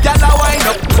 Y'all a wind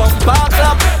up, bumper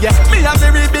clap. Yeah, me have to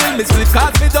rebuild me split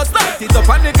cause me just light it up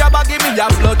and the grabber give me a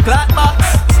blood clot box.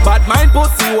 Bad mind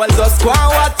pussy, well just go and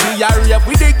watch. We are rave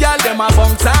with the girl, them a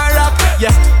bounce and rock.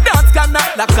 Yeah, dance can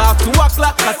knock like half 2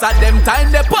 o'clock. Cause at them time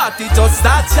the party just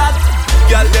start shot.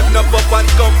 Girl, them no up and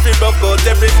come fi broke out.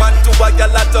 Every man to a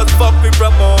girl a just fuck fi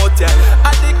promote, yeah.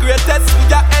 At the greatest, we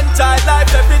a enjoy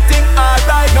life, everything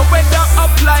alright. No weather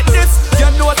up like this, you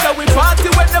know that we party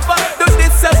whenever. Do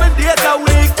this 7 days a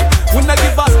week. We not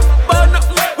give up, burn up.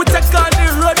 We take on the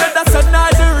road and that's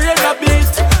another rain a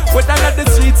beat. Whether at the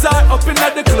streets or up in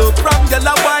the club, from girl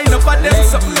a wine up and them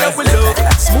something that we love.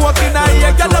 Smoking a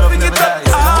here, girl a bring it up.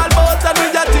 All about and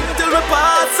we a drink till we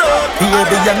pass out.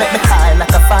 Baby, you make me high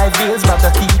like a 5 years bag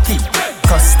of TT.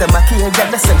 Customer care,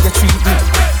 girl, that's how you treat me.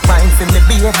 Wine for me,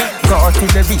 baby, go to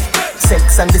the beat.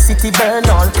 Sex and the city burn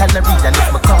all calories. And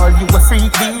if me call you a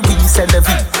freak, we sell a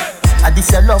V. And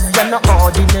this your love, you're not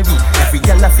ordinary. Every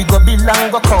girl a figure belong,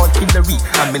 go call Hillary.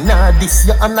 And me nah this,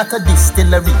 you I'm not a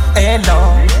distillery.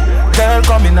 Hello, girl,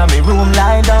 come in me room,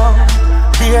 lie down.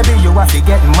 Baby, you have to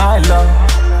get my love.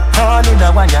 Honey, the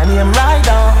one your name right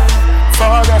down.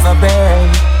 Forever,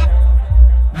 babe.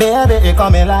 Baby, you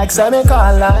coming like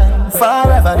semi-colline.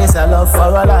 Forever, this a love for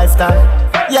a lifetime.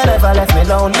 You never left me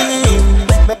lonely.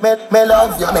 Me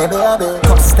love you, me baby.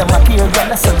 Customer care, girl,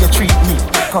 that's how you treat me.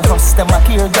 Customer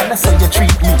care, girl, that's how you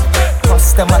treat me.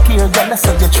 Customer care, girl, that's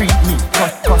how you treat me.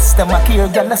 Customer care,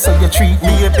 girl, that's how you treat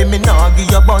me. Baby, me nah give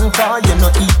you bun car, you no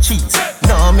eat cheese.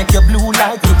 Nah make you blue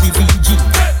like you be VG.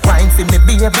 Wine for me,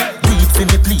 baby, beat for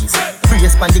me, please.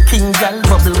 Praise pan the king, girl,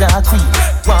 bubble got queen.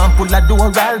 One pull a door,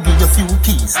 I'll give you few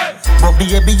keys. But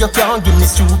baby, you can't give me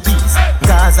 2 piece.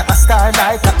 Gaza a star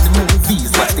like at the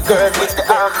movies. Watch the girl with the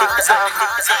arms.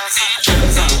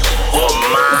 Oh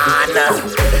man,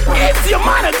 if your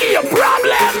man give you a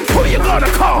problem, who you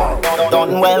gonna call?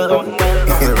 Done well.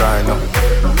 Here I know.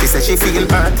 She said she feel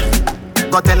hurt.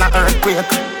 Go tell her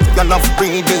earthquake. Your love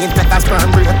breathing, take a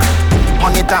sperm break.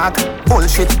 Money talk,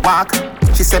 bullshit walk.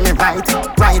 She say me right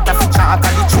off the chart.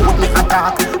 And the truth me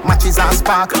attack. Matches and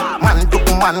spark. Man to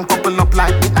man couple up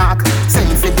like the ark.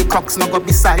 Send for the crooks, no go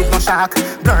beside no shark.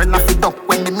 Girl off the duck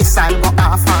when the missile go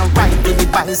off. And right till the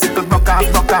bicycle broke off.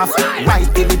 Right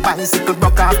till the bicycle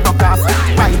broke off.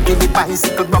 Right till the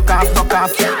bicycle broke off.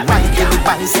 Right till the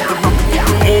bicycle broke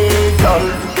off. Hey girl,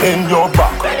 in your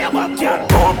back.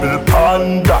 Bubble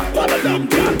panda.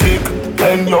 Kick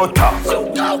in your top.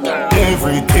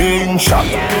 Everything shot.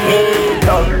 Hey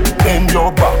girl, in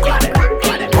your back.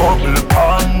 Bubble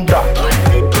panda.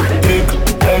 Kick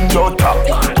in your top.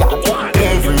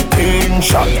 Everything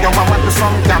shot. Yo, I want the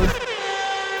song, girl.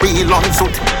 Real on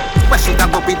suit. Where she da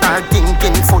go with her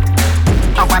thinking foot.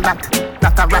 I want that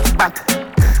a rat bat.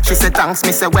 She said thanks,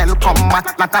 me say welcome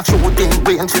mat. Like a shooting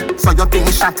range, so you think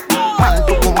shot. Man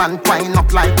to woman twine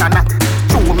up like a knot.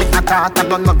 True me attack, I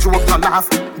don't no joke, no laugh.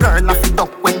 Girl off the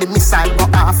duck when the missile go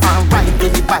off. And right till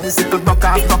the bicycle broke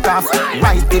off.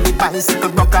 Right till the bicycle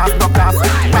broke off.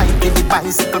 Right till the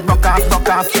bicycle broke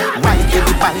off. Right till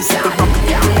the bicycle broke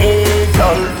off. Hey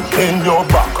girl, in your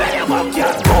back.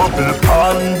 Bubble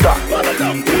panda.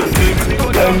 Kick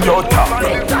in your top.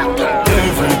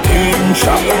 Everything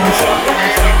shot.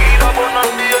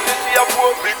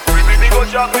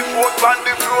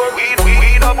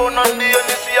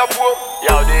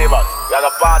 Yo, Davis, we have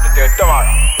a party till tomorrow.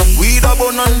 Weed a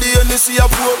bun on the Hennessy a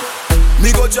pour.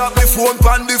 Me go drop me phone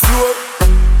pan the floor.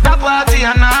 The party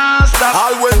a non-stop.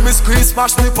 All when me scream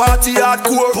smash me party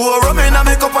hardcore. Pour rum in a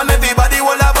make up and everybody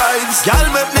all a vibes. Y'all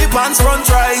make me pants run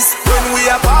twice. When we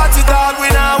a party dog, we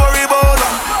not worry about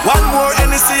them. One more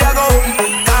Hennessy a go.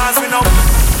 Cause we no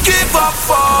give a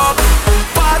fuck.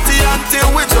 Party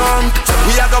until we drunk.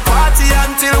 We a go party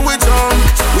until we drunk.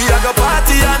 We a go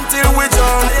party until we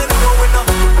drunk.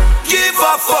 Give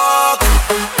a fuck.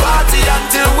 Party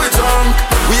until we drunk.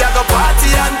 We a go party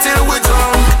until we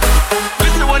drunk.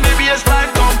 Listen when the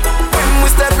bassline come. When we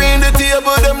step in the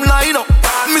table, them line up.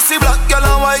 Me see black girl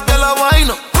and white girl a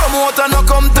wine up. Promoter no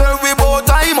come tell we bout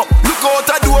time up. Look out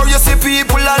the door, you see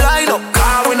people a line up.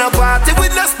 Car we no party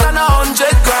with less than 100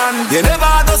 grand. You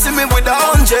never go see me with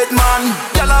 100 man.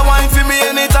 Girl a wine for me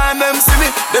anytime them see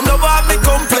me. Them love have me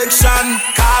complexion.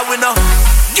 Car we no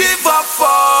give a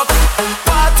fuck.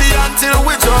 Party until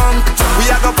we drunk. We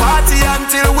a go party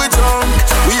until we drunk.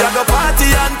 We a go party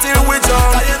until we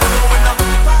drunk.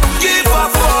 Give a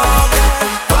fuck.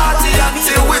 Party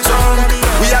until we drunk.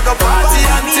 We a go party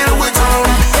until we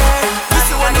drunk.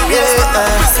 Listen when the bass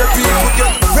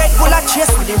Red Bull a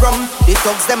chase with the rum. The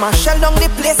thugs them a shell down the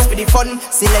place for the fun.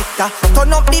 Selector,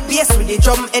 turn up the bass with the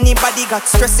drum. Anybody got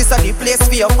stresses on the place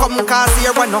for you come cause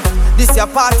here run up. This your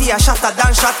party a shatter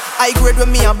than shot. I grade with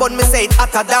me a bun, me say it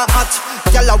hotter than hot.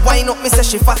 Girl a wine up, me say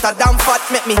she fatter than fat.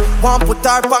 Make me want put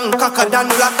her pang cocker than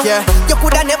black, yeah. You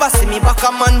coulda never see me back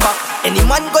a man back. Any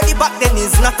man go the back then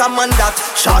is not a man that.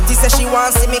 Shorty say she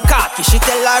want see me cocky. She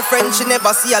tell her friend she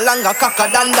never see a longer cocker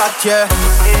than that, yeah.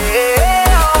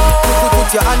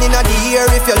 Put your hand in the air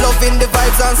if you're loving the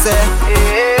vibes and say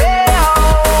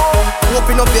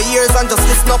open up your ears and just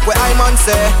listen up what I'm on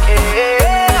say.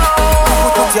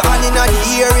 Put your hand in the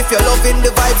air if you're loving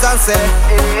the vibes and say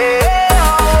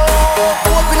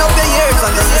open up your ears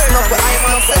and just listen up what I'm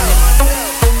on say.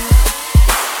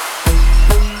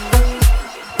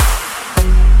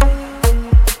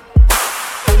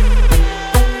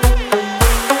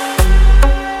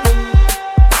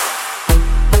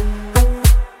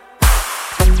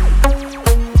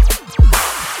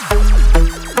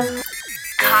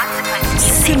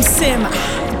 Sim,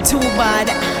 too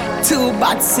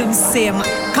bad, sim.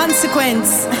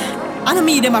 Consequence, I don't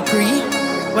mean them a pre,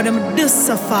 but them do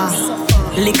so far.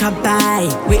 Liquor buy,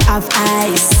 we have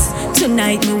ice.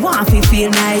 Tonight me want to feel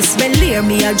nice. Well, lear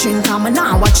me a drink, I'm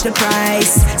now watch the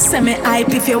price. Semi-hype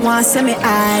if you want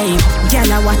semi-hype.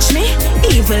 Gyal watch me,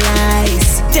 evil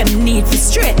eyes. Them need to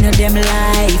straighten them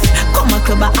life. Come a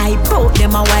club a hype out,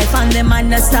 them a wife and them man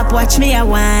not stop watch me a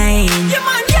wine. Yeah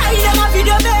man, yeah, them a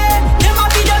video me.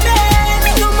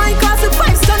 Cause the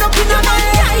vibes turn up in the man.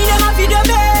 Yeah, them a video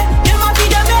me.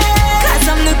 Cause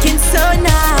I'm looking so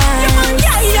nice. Yeah man,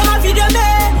 yeah, them a video me.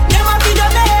 Me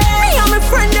and my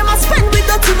friend, them a spend with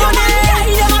the two money.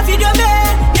 Yeah, them a video me.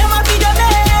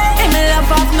 Hey, me love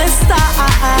of my star.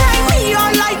 Like me or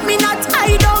like me not,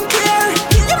 I don't care.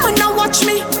 You man now watch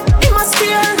me, in my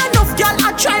sphere. Enough girl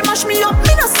I try mash me up,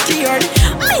 me not scared.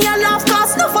 Me a laugh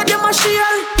cause none of them a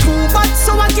share. Too bad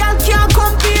so a girl can't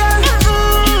compare.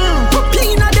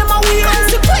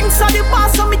 Consequence of the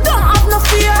past, so me don't have no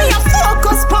fear. Me a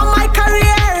focus on my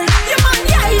career. Yeah man,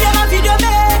 yeah, them a video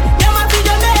me.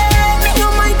 Me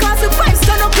no mind cause the vibes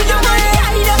turn up in the man.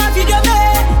 Yeah, them a video me.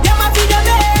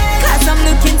 Cause I'm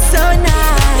looking so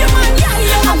nice. Yeah man,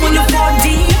 yeah, I wanna fall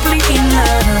deeply in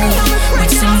love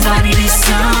with somebody this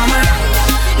summer.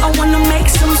 I wanna make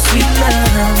some sweet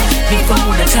love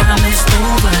before the time is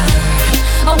over.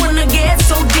 I wanna get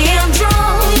so damn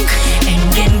drunk and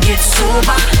then get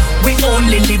sober. We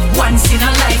only live once in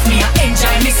a life. Me I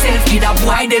enjoy myself, get a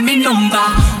boy them me number.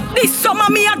 This summer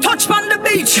me I touch on the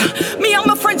beach. Me and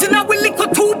my friends and I will lick a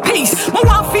 2-piece. I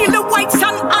want feel the white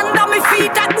sand under my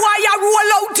feet. That boy I roll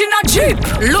out in a jeep.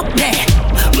 Look there,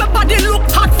 my body look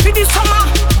hot for the summer.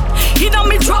 In a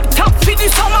me drop top for the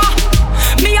summer.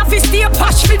 Me have to stay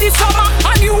posh for the summer.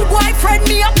 A new boyfriend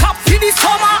me a cop for the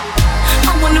summer.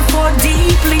 I wanna fall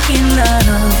deeply in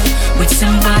love with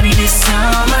somebody this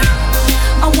summer.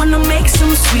 I wanna make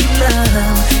some sweet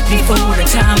love before the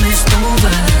time is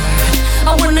over.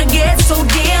 I wanna get so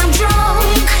damn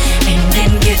drunk and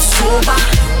then get sober.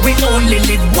 We only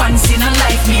live once in a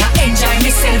life. Me I enjoy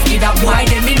myself, get a boy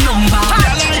them me number.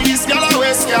 Y'all like this, y'all a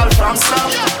west, y'all from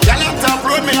south. Y'all on top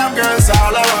road, me have girls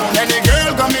all around. Any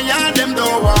girl come me and them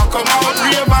don't want come out.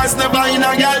 Ravers never in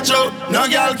a girl show. No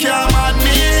girl can mad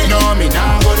me. No, me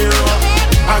nah go the road.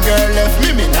 A girl left me,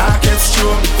 me nah get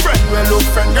stroke. Friend will look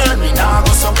friend, girl, me nah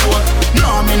go support.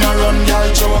 No, me nah run girl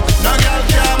joke. No girl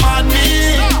can mad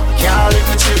me. Can't lick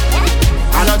the chip.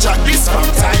 I no jack this from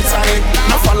tight on it.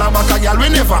 No follow back a girl, we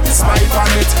never spy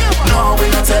on it. No, we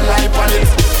no tell lie on it.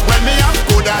 When me have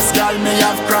good ass girl, me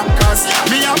have crankers.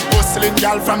 Me have hustling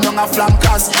girl from young a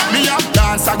flankers. Me have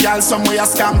dancer girl, somewhere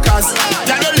scankers.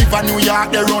 Girl, you live in New York,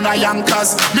 they run a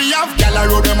Yankers. Me have girl a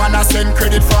road them and I send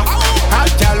credit for. Hot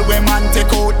girl we man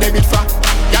take out debit for.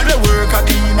 Girl we work a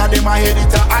cleaner, them a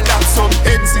editor. And that some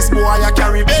heads this boy a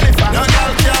carry belly for. No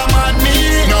girl can mad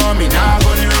me. No, me nah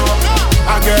go the road.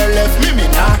 A girl left me, me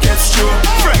nah get stroke.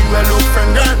 Friend will look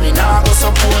friend, girl, me nah go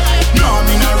support. No,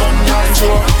 me nah run girl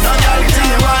joke. No girl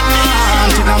tell what me.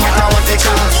 No matter what they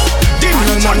cost. The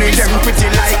new money, them pretty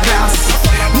like glass.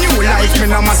 New life, me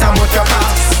no matter what your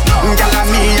past. Girl, and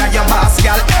me and your boss,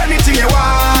 girl, anything you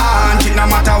want. It no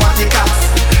matter what it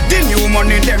cost. The new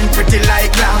money, them pretty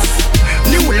like glass.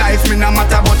 New life, me no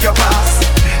matter what your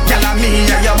past. Girl, and me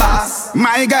and your boss.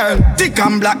 My girl, thick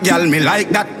and black, girl, me like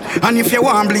that. And if you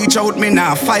want bleach out, me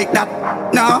nah fight that.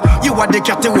 No, you are the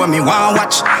cat who me want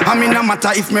watch. I mean, no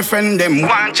matter if my friend them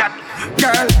want chat.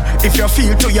 Girl, if you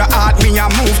feel to your heart, me a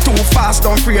move too fast,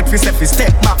 don't afraid fi say fi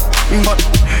step back. But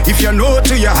if you know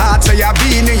to your heart, so you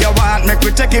be in you want, make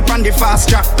we take it on the fast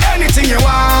track. Anything you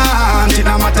want, it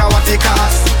no matter what it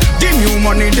cost. The new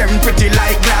money, them pretty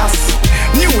like glass.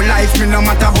 New life, me no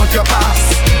matter what your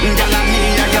past. Girl, and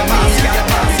me and your boss, girl,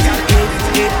 boss, girl.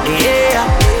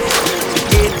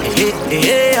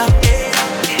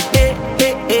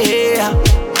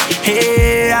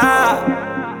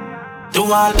 To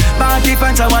all party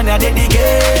fans, I wanna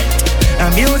dedicate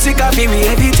a music coffee we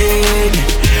everything.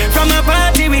 From a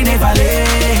party we never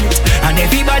late, and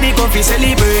everybody come fi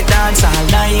celebrate. Dance all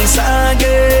nice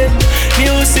again,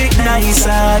 music nice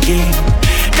again.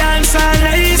 Dance all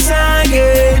nice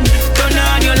again. Turn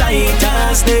on your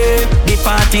lighters, them. The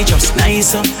party just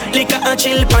nice up. Liquor and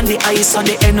chill on the ice, so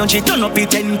the energy turn up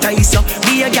it 10 times up.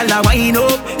 Be a gal a wine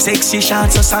up, sexy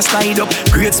shots us a slide up.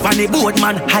 Great span the boat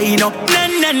man high up. Na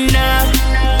na na,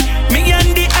 me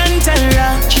and the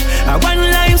entourage.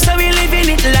 One life so we living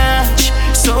it large,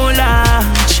 so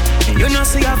large. You know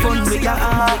see a fun with your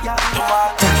heart.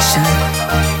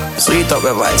 Sweet up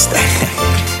your voice there.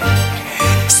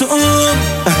 So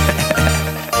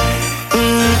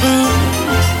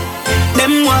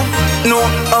them want know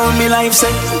how me life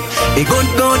say. It good,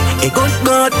 it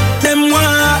good. Them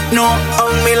want know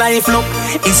how me life look.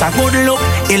 It's a good look,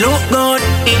 it look good.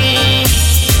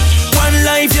 One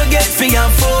life you get for your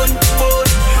phone.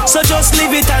 So just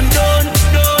leave it and done.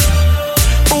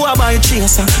 Who a buy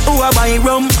chaser, who a buy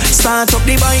rum? Start up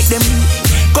the bike them.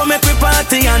 Come make we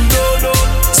party and do.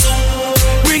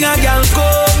 Bring a girl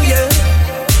come, yeah.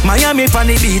 Miami on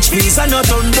the beach, please, and not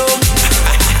undo.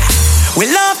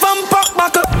 We laugh and pop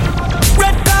back up.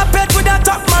 Red carpet with a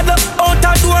top model. Out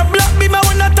a door block, be my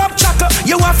one a top chocker.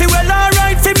 You have to well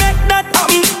alright fi make that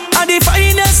happen. And the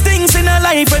finest things in a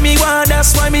life when me want.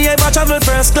 That's why me ever travel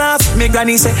first class. Me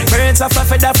granny say, birds of a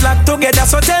feather flock together.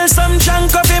 So tell some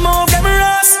chunk of him move them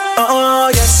ass. Oh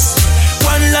yes,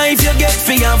 one life you get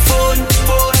for your phone.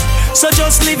 So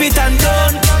just leave it and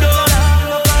done.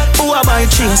 Who a buy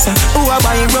chaser, who a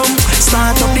buy rum?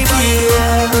 Start up the beer.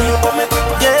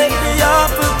 Yeah, the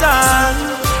apple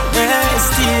time. Yeah,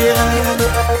 still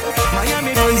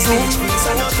Miami Beach.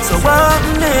 So what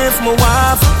if my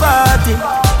wife a party?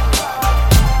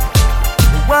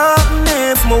 What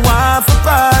if my wife a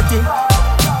party?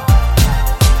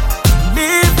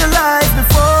 Live the life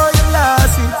before you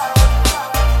lost it.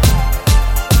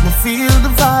 Me feel the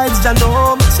vibes, I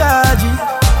know me charge it.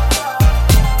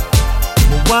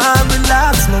 Want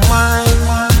relax my mind,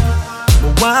 I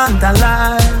want a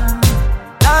life.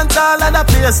 Dance all of the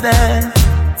place there.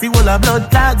 Feel all the blood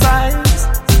clot vibes.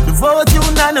 The vote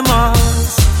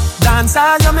unanimous. Dance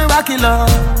all your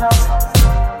miraculous.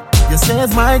 You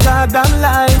saved my goddamn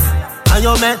life, and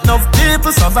you make enough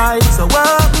people survive. So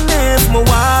what if my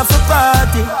wife a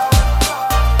party?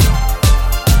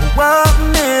 What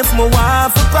if my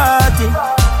wife a party?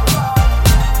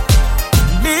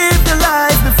 Live the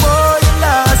life before you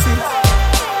lost it.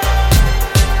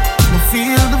 Me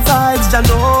feel the vibes, I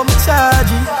know me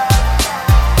charge it.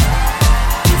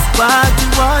 If party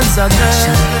was a girl,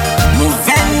 move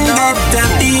vendetta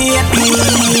baby,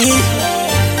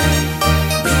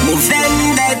 move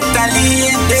vendetta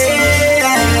lady.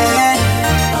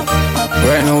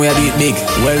 Right now we are big,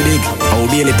 well big. Our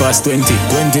daily past 20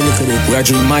 look at it. We are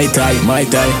drinking my tie,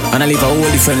 and I live a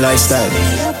whole different lifestyle.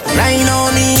 Right now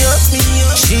me up,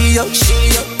 she up.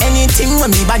 Anything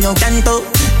when me buy your canto.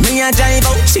 Me a drive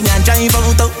out, she a drive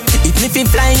out. If me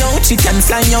fly out, she can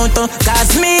fly out.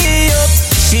 Cause me up,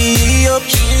 she up.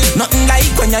 Nothing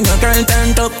like when your girl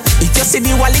turned up. If you see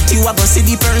the wallet, you a go see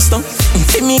the purse.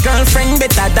 See me girlfriend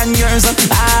better than yours.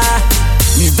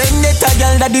 Me vendetta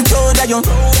girl that the proud of you.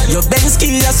 Your Benz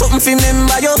key or something fi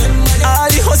remember you. All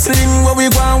the hustling where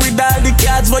we go with all the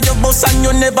cards where you bust and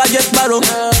you never get borrow.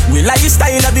 We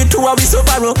lifestyle of the two we so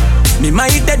borrow. Me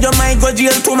might dead, you might go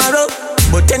jail tomorrow.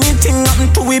 But anything happen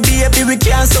to we baby, we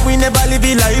can't, so we never live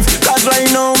a life. Cause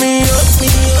right now me up,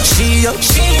 she up.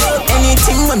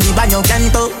 Anything when me buy your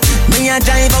canto. Me a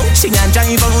drive out, she a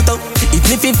drive out. If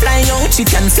me fi fly out, she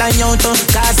can fly out.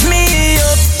 Cause me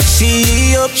up,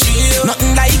 she up.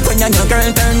 Nothing like when your girl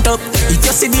turned up. If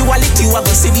you see the wallet, you a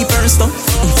go see the purse.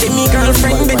 See me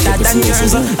girlfriend better than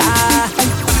yours.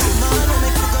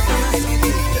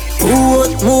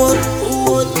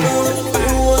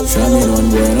 Show me one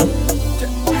boy, no?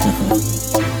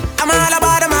 I'm all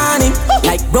about the money.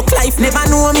 Like broke life never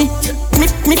know me.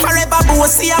 Me forever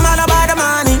bossy, I'm all about the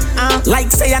money.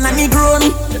 Like say I'm a Negro me.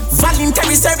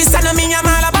 Voluntary service and me, I'm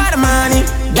all about the money.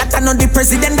 That I know the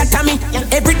president, that I me.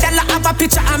 Every dollar have a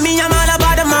picture of me, I'm all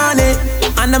about the money.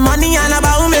 And the money all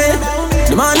about me.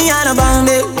 The money all about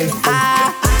me.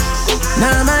 No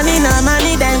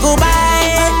money, then go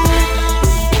buy.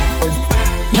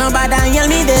 Nobody yell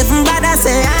me, they from bad, I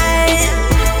say aye.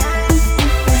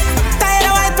 Tired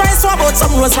of white price, what about some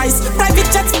from Rolls Royce. Private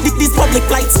jets, these public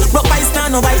flights. Broke by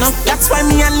no vice. That's why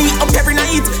me and Lee up every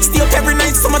night. Stay up every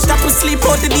night, so much that we sleep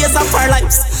out the days of our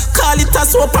lives. Call it a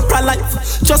so proper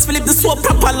life. Just live the so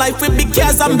proper life with big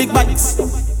cars and big bikes.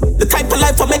 The type of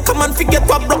life I make a man forget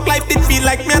what broke life did feel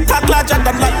like. Me a talk larger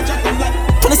than life.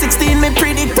 2016 me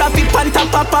predict profit, pan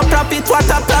top up profit, what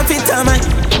a profit am I?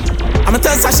 I'ma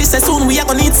tell her, she said soon we are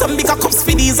gonna need some bigger cups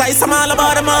for these eyes. I'm all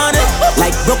about the money.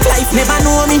 Like broke life never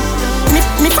know me.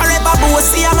 Me forever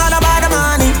bossy, I'm all about the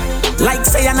money. Like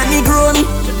say I'm a Negro me.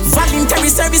 Voluntary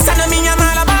service and me, I'm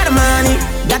all about the money.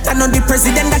 That I know the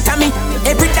president, that I me.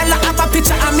 Every dollar have a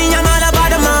picture of me, I'm all about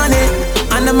the money.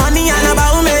 And the money all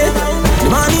about me. The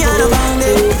money all about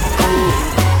me.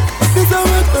 This a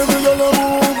work, baby, you'll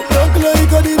move. Look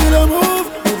like a divil move.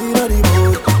 Moving on the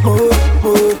move.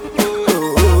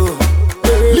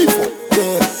 Live for,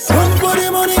 yeah. One for the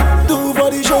money, two for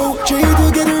the show. She to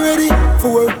get ready for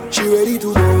work, she ready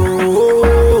to go.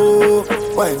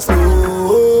 Wine slow.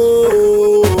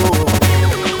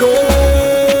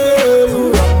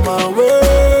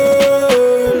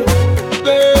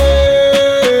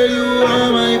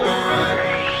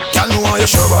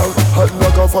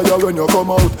 Fire when you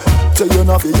come out. Say you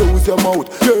not fi use your mouth.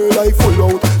 Your life full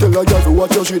out. Tell a girl to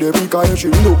watch your shit every time she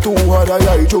look too hard.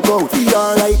 I choke out. Feel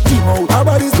like team out. Her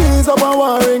body spins up and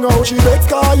wiring out. She begs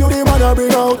call you the man I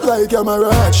bring out like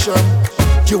camera action.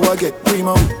 You a get dream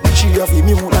out. She a fi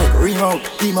mute like ring out,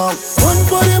 team out. One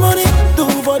for the money,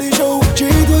 two for the show. She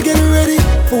to get ready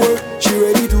for work. She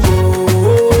ready to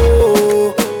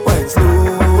go. Wine slow.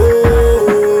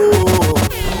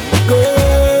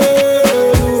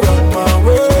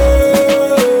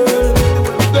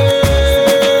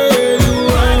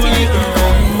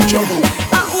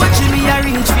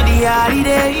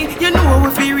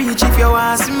 If you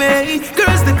ask me,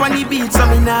 girls dip on the beat, so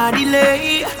me nah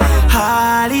delay.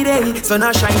 Holiday, sun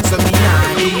a shine, so me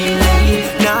nah delay.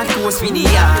 Not close for the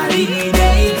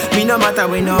holiday. Me no matter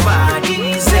when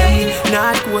nobody say.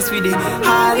 Not close for the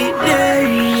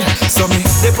holiday. So me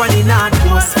dip on the north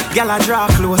coast, gyal a draw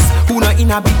close. Who no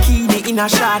in a bikini, in a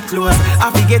short clothes.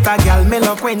 I fi get a gyal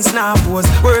eloquent snap pose.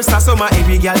 Worst of summer,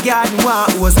 every gyal garden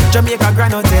want hose. Jamaica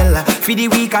Grand Hotel, fi the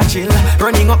week a chill.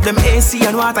 Running up them AC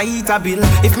and water heater bill.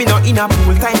 If me not in a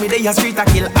pool, time me day a street a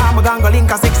kill. I'm a gang go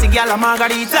link a sexy gyal a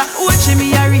margarita. Watching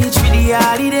me a reach for the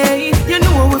holiday. You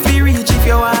know if you reach if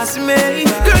you ask me.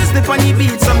 Girls dip on the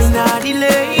beat, so me not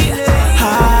delay.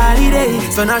 Holiday,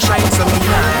 sun a shine, so me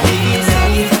not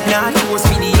delay. Not close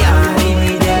for the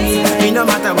holiday. Me no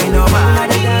matter when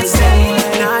nobody say.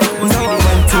 Not close for the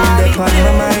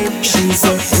holiday. She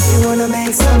said, if you wanna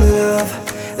make some love,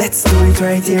 let's do it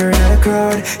right here in the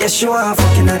crowd. Yes, you are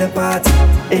fucking at the party,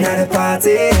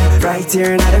 right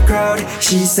here in the crowd.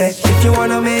 She said, if you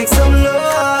wanna make some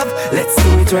love, let's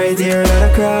do it right here in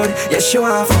the crowd. Yes, you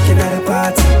are fucking at the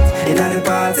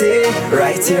party,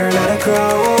 right here in the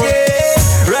crowd.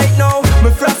 Yeah, right now,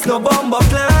 me frost no bomber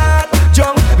clot.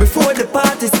 Jump before the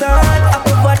party start.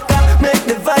 Apple vodka, make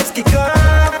the vibes kick off.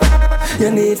 You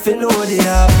need to know the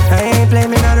app. I ain't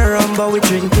blaming on the rum, but we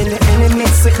drinking the any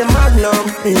mix with the magnum.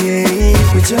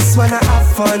 Yeah, we just wanna have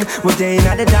fun. We're day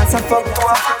in the dance, I fuck to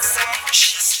a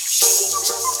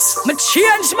Me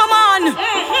change my man,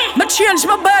 me change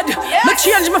my bed, me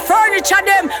change my furniture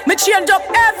them, me change up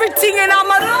everything in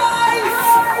my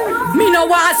life. Me no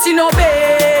want see no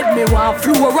bed, me want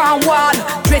floor around wall,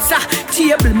 dresser,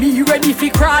 table, me ready fi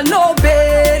crawl no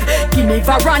bed. Give me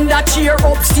veranda chair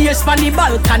upstairs from the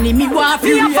balcony, me want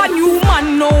fi have a new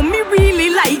man now, me really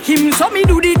like him, so me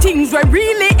do the things where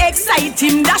really excite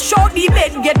him. Dash out the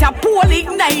bed, get a pole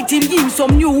igniting, give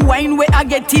some new wine where I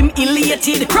get him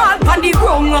elated. Crawl on the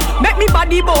ground, make me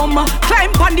body bum,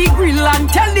 climb on the grill and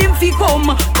tell him fi come.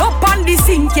 Up on the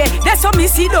sink, yeah, that's how me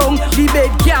sit down. The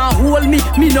bed can't hold me,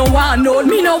 me no want no,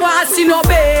 me no want see no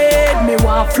bed. Me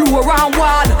want floor around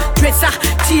wall, dresser,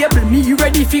 table, me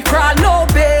ready fi crawl no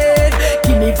bed.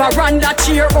 Give me veranda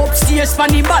chair upstairs from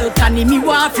the balcony, me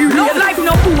want fi real life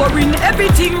no boring,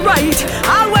 everything right.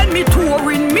 All when me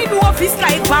touring, me do office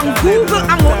like on Google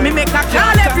and what me make a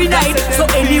call every night. So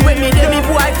anyway me dey me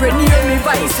boyfriend hear me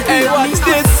voice. Hey, watch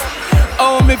this.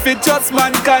 Oh, me fit just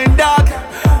mankind, dog.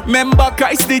 Remember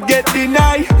Christ did get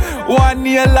denied. 1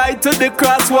 year light to the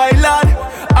cross, why lad?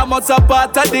 I'm a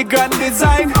part of the grand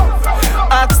design.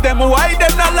 Ask them why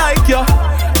them not like you.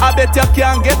 I bet you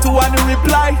can't get one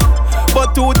reply.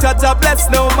 But two thirds are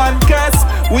blessed, no man curse.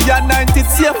 We are 90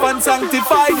 safe and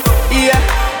sanctified. Yeah,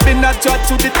 Been a trot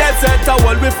to the desert, I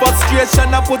hold with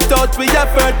frustration, I put out with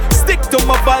effort. Stick to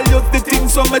my values, the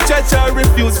things from my treasure.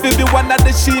 Refuse to be one of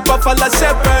the sheep, I follow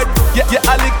shepherd. Yeah,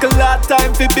 a little hard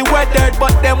time to be weathered,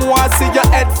 but them want see your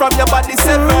head from your body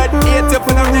severed. Hate you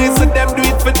for no reason, them do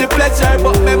it for the pleasure.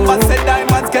 But members say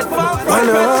diamonds get found from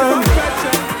pressure.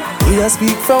 We a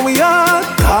speak from we are,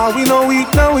 cause we know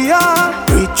weak now we are.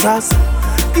 We trust,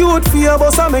 you would fear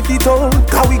boss and make it out.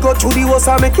 Cause we go through the worst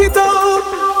and make it out.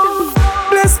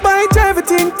 Blessed by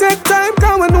everything take time,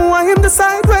 cause we know I him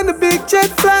decide when the big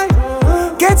jet fly.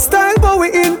 Get style but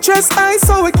we interest high,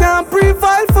 so we can't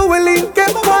provide for we link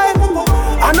get wide.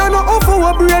 And I know how for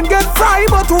our brain get fried,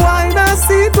 but why not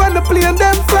see it when the plane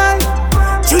them fly?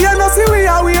 She and us see we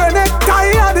are wear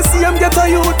necktie, and the same get a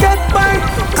you get by.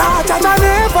 Cause Jaja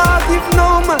never give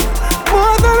no man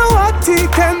more than what he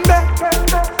can bear.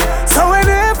 So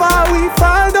whenever we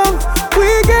fall down, we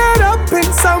get up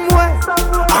in some way.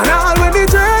 And all when the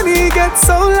journey gets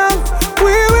so long,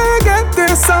 we will get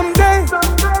there someday.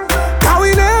 Cause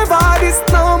we never this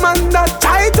no man that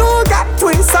try to get to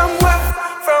it somewhere.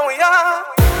 From we are,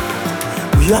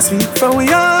 we are sweet from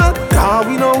we are. Cause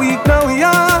we know weak now we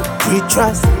are. We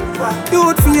trust, you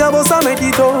would fear us and make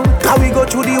it out. Cause we go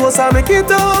through the worst and make it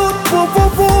out. Whoa, whoa,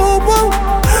 whoa, whoa.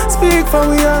 Speak from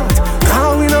we are.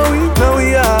 Cause we know weak now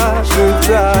we are. We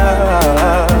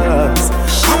trust.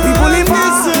 Happy bully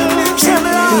music.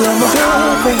 We are my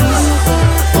girlfriends.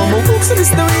 I'm a book, so this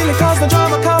the really cause the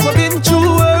drama, cause I've been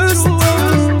through worse.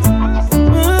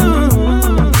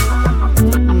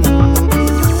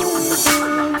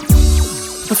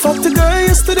 I fucked a girl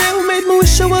yesterday who made me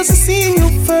wish I wasn't seeing you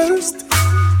first.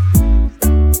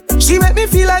 She made me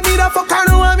feel like me that fuck her,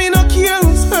 no I me no care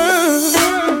who's her.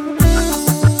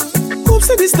 Oops,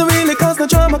 this the really cause the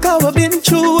drama, cause I've been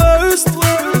through worst.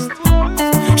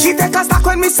 She take a stock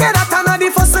when me say that I'm not the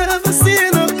first ever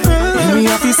seen a girl. And me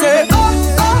have to say, oh,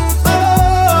 oh,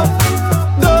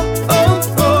 oh, oh,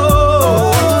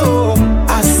 oh, oh.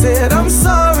 I said I'm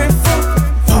sorry for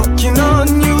fucking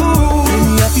on you. And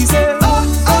me have to say, oh,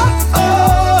 oh,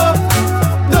 oh,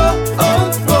 oh,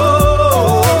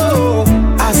 oh,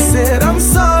 oh. I said I'm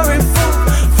sorry for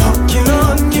fucking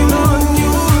on you.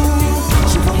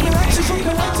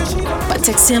 But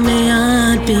text you me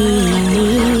heartbeat.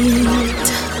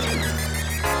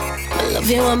 Love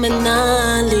you, I'm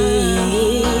not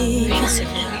leave.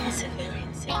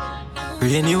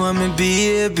 Rain, you want me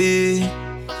baby,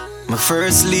 my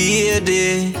first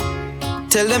lady.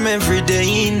 Tell them every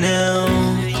day now.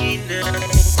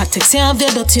 I text you have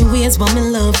your dirty ways, but me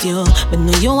love you. But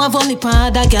know you have only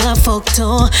part that girl I fucked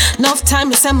to. Enough time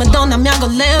me say me down and me I go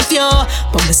left you.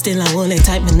 But me still I hold it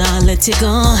tight, me not let you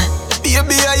go.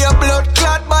 Baby, are your blood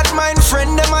clot, but mind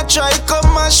friend them a try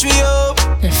come mash me up.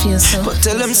 I feel so. But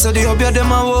tell them so the hobby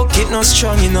them a walk it not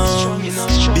strong enough.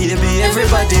 Baby,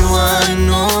 everybody wanna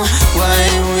know why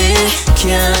we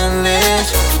can't let.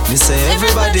 Me say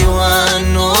everybody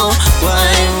wanna know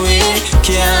why we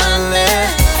can't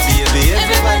let. Baby,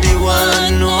 everybody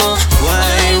wanna know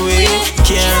why we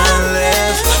can't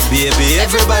let. Baby,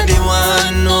 everybody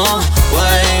wanna know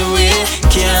why we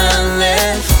can't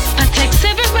let. I text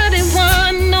everybody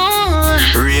wanna know.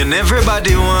 Rain,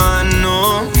 everybody wanna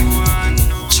know.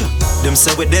 Them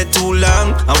say we dead too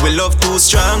long and we love too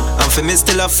strong. And for me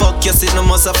still a fuck you, see no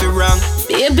must have it wrong.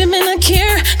 Baby, me not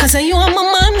care, cause you are my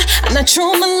man. And I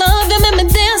true my love, you make me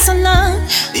dance along.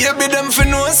 Baby, them for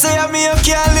no say I me I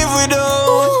can't live without.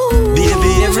 Ooh.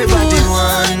 Baby, everybody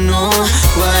wanna know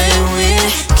why we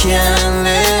can't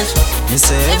let. Me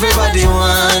say everybody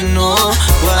wanna know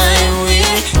why we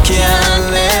can't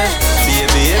let.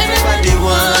 Baby, everybody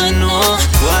wanna know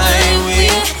why we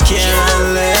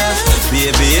can't let.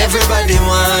 Baby, everybody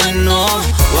wanna know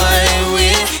why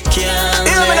we can't let.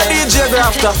 Even the DJ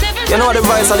Grafta, you know the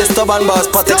voice of the stubborn boss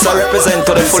Patex I represent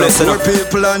to the fullest. More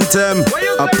people and them,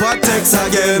 a Patex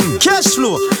again. Cash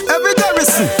flow, every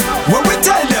garrison, what we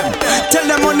tell them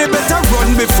money better run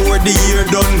before the year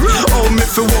done. Oh, me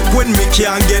fi work when me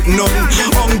can't get none.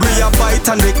 Hungry a bite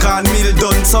and they can't meal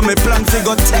done. So me plan fi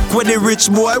go tech where the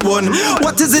rich boy won.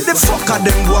 What is it the fuck of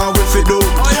them want we fi do?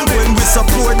 When we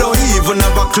support don't even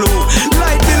have a clue.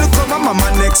 Light bill come and mama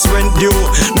next rent due.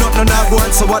 Nothing I go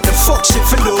on, so what the fuck shit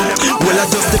fi do? Well I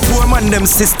just the poor man them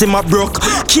system a broke.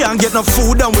 Can't get no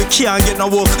food and we can't get no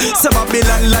work. 7 bill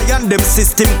Babylon lion, them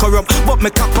system corrupt. But me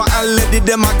copper and lady,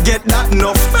 them a get that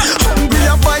enough. Hungry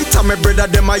a bite and me brother,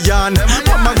 them a yarn.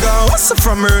 Mama gone hustle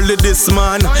from early this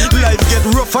man. Life get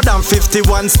rougher than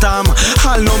 51 storm.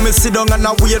 All know me sit down and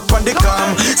I wait for the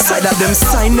calm. Side of them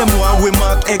sign them while we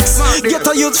mark X. Get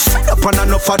a youth fed up and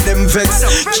enough of them vex.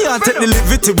 Can't take the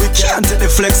liberty, we can't take the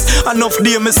flex. Enough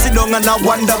day me sit down and I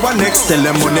wonder what next. Tell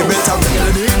them money better.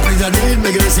 Please do it,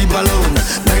 make it sleep alone.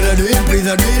 Make it do it, please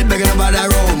do it, make it about that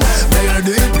room. Make it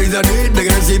do it, please do it, make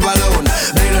it sleep alone.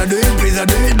 Make it do it, please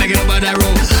do it, make it about that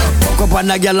room. Fuck up on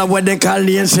the girl what they call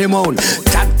the Simone.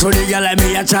 Chat to the girl and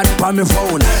me a chat on my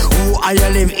phone. Who are you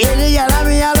live? Here the girl and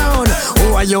me alone.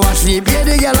 Who are you asleep? Here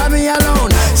the girl and me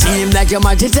alone. Seem like your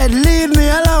man, she said leave me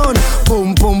alone.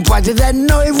 Boom boom, party said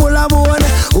no, he full of bone.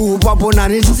 Who pop on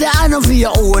and she said I know for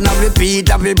your own. I'm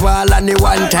repeat of the ball and the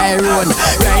one Tyrone.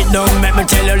 Right now, make me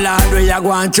tell you Lord where you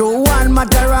going to. One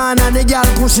Mataran and the girl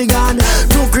pussy gone.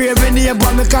 Two craving here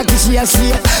but me cocky she a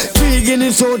see. Three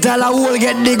Guinness so tell a whole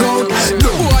get dig out.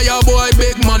 Boy a boy,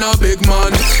 big man a big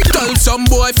man. Tell some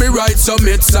boy fi write some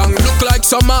hit song. Look like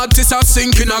some artists are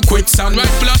sinking a quicksand. Right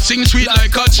plus sing sweet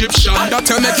like Egyptian. That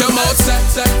you make your mouth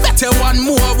set. Better one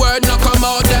more word not come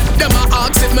out there. Them a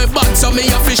ask if me bad so me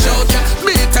a fish out yeah.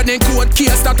 Beat and in court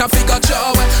case that a figure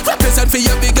job. Represent for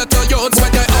your bigger to youths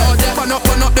when they out there. Run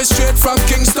up the street from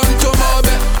Kingston to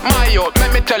Mobe. My youth,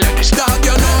 let me tell you this dog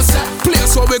you know say.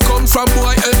 Place where we come from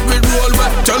boy head we roll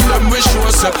with. Tell them we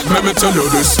sure say. Let me tell you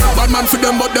this. Bad man for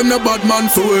them but them no bad man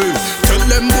for we. Tell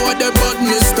them boy they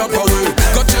badness stop away.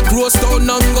 Got your gross down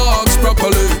and go ask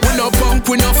properly. We no punk,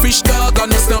 we no fish dog and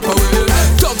no snap away.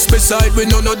 Thugs beside we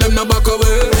none of them no back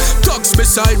away. Thugs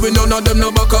beside we none of them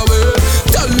no back away.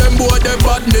 Tell them boy they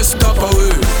badness stop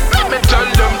away. Let me tell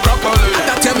them properly.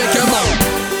 That you make your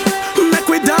mouth. Make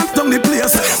we dance down the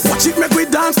place. Watch it, make we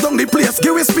dance down the place.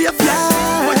 Give it space,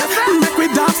 yeah. Make we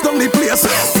dance down the place.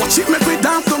 Watch it, make we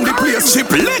dance down the place. She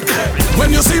blick.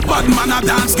 When you see bad man a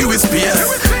dance, give it space.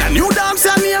 The new dance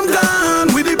your name gone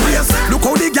with the place. Look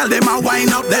how the girl them a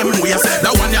wind up them waist.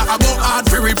 The one you about hard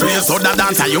to replace. So the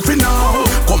dancer you fi know.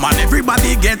 Come on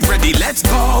everybody get ready, let's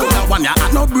go. The one you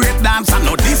had no break dance and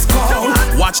no disco.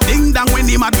 Watch ding dong when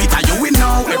him a beat and you will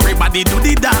know. Everybody do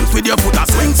the dance with your foot a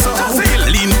swing so.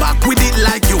 Lean back with it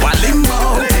like you a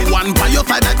limbo. One by your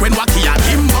side like when Wacky a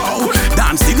Kimbo.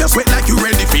 Dance till you sweat like you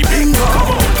ready for bingo.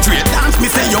 Straight dance me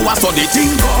say you a so the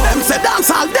tingo. Them say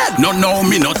dance all dead, no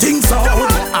me no think so.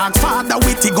 Ask father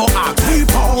witty go ask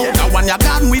people. The one you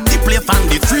gone with the place on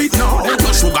the street now.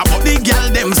 No sugar but the girl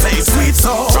them say sweet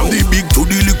so. From the big to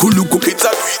the little kids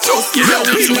a sweet so. Yeah,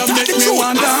 we love make me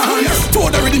want dance.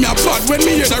 To the rhythm you bad when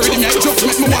me hear the rhythm you just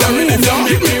make me want to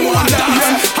make me want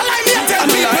dance. I like me tell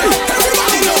me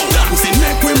everybody know. Dancing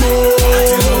make we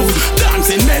move.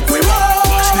 Dancing make we move.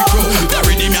 Watch the crowd. The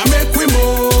rhythm you make we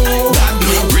move. That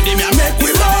rhythm you make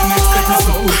we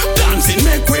move. Dancing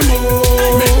make we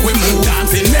move. Make we move.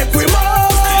 Dancing make we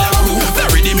move. Still a groove. The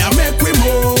rhythm you make we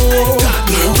move. That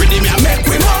rhythm you make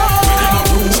we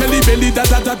move. Shelly belly da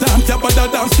da da dance, ya bada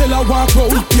dance, tell her walk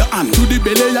roll. Your hand to the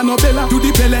belly, ya no bella. To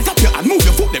the belly, tap your hand, move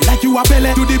your foot them like you a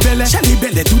belly. To the belly, Shelly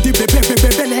belly, to the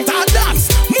belly. Start dance,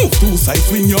 move two sides,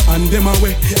 swing your hand them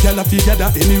away. Y'all a figure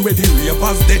that anyway the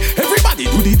ravers there. Everybody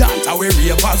do the dance, how we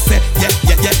ravers say. Yeah.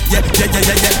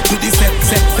 Do the set.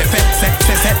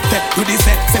 Do the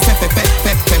set.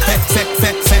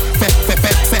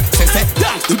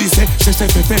 Dance to the set.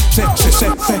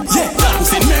 Yeah,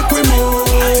 dancing make we move.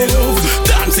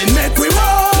 Dancing make we move.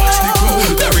 Watch the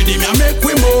crowd. The rhythm ya make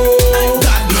we move.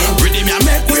 That rhythm ya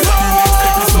make we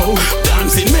move.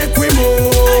 Dancing make we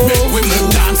move.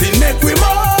 Dancing make we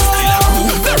move. Still a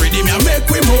groove. The rhythm ya make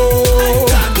we move.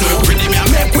 That rhythm ya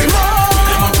make we move.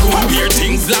 Weird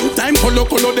things, long time color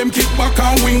them kick back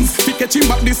and wings. Fi catching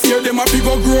back this year, them a big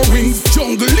go grow wings.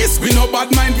 Jungle list, we no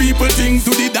bad mind people things.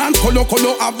 To the dance, color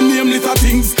have name list of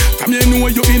things. Come here know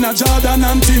you in a Jordan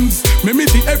and Tim's. Me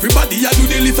see everybody a do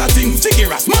the list of things. Chicky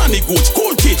Ras, Manny Coach,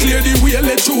 Cool Kid, clear the way,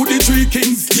 let through the three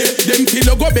kings. Yeah, them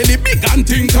killer go belly big and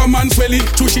think come and swell it.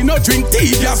 She no drink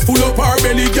tea, gas full up her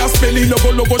belly, gas belly.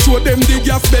 Logo show them the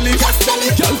gas belly.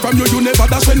 Girl from you never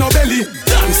dash with no belly.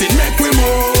 Dancing make we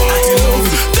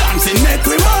move.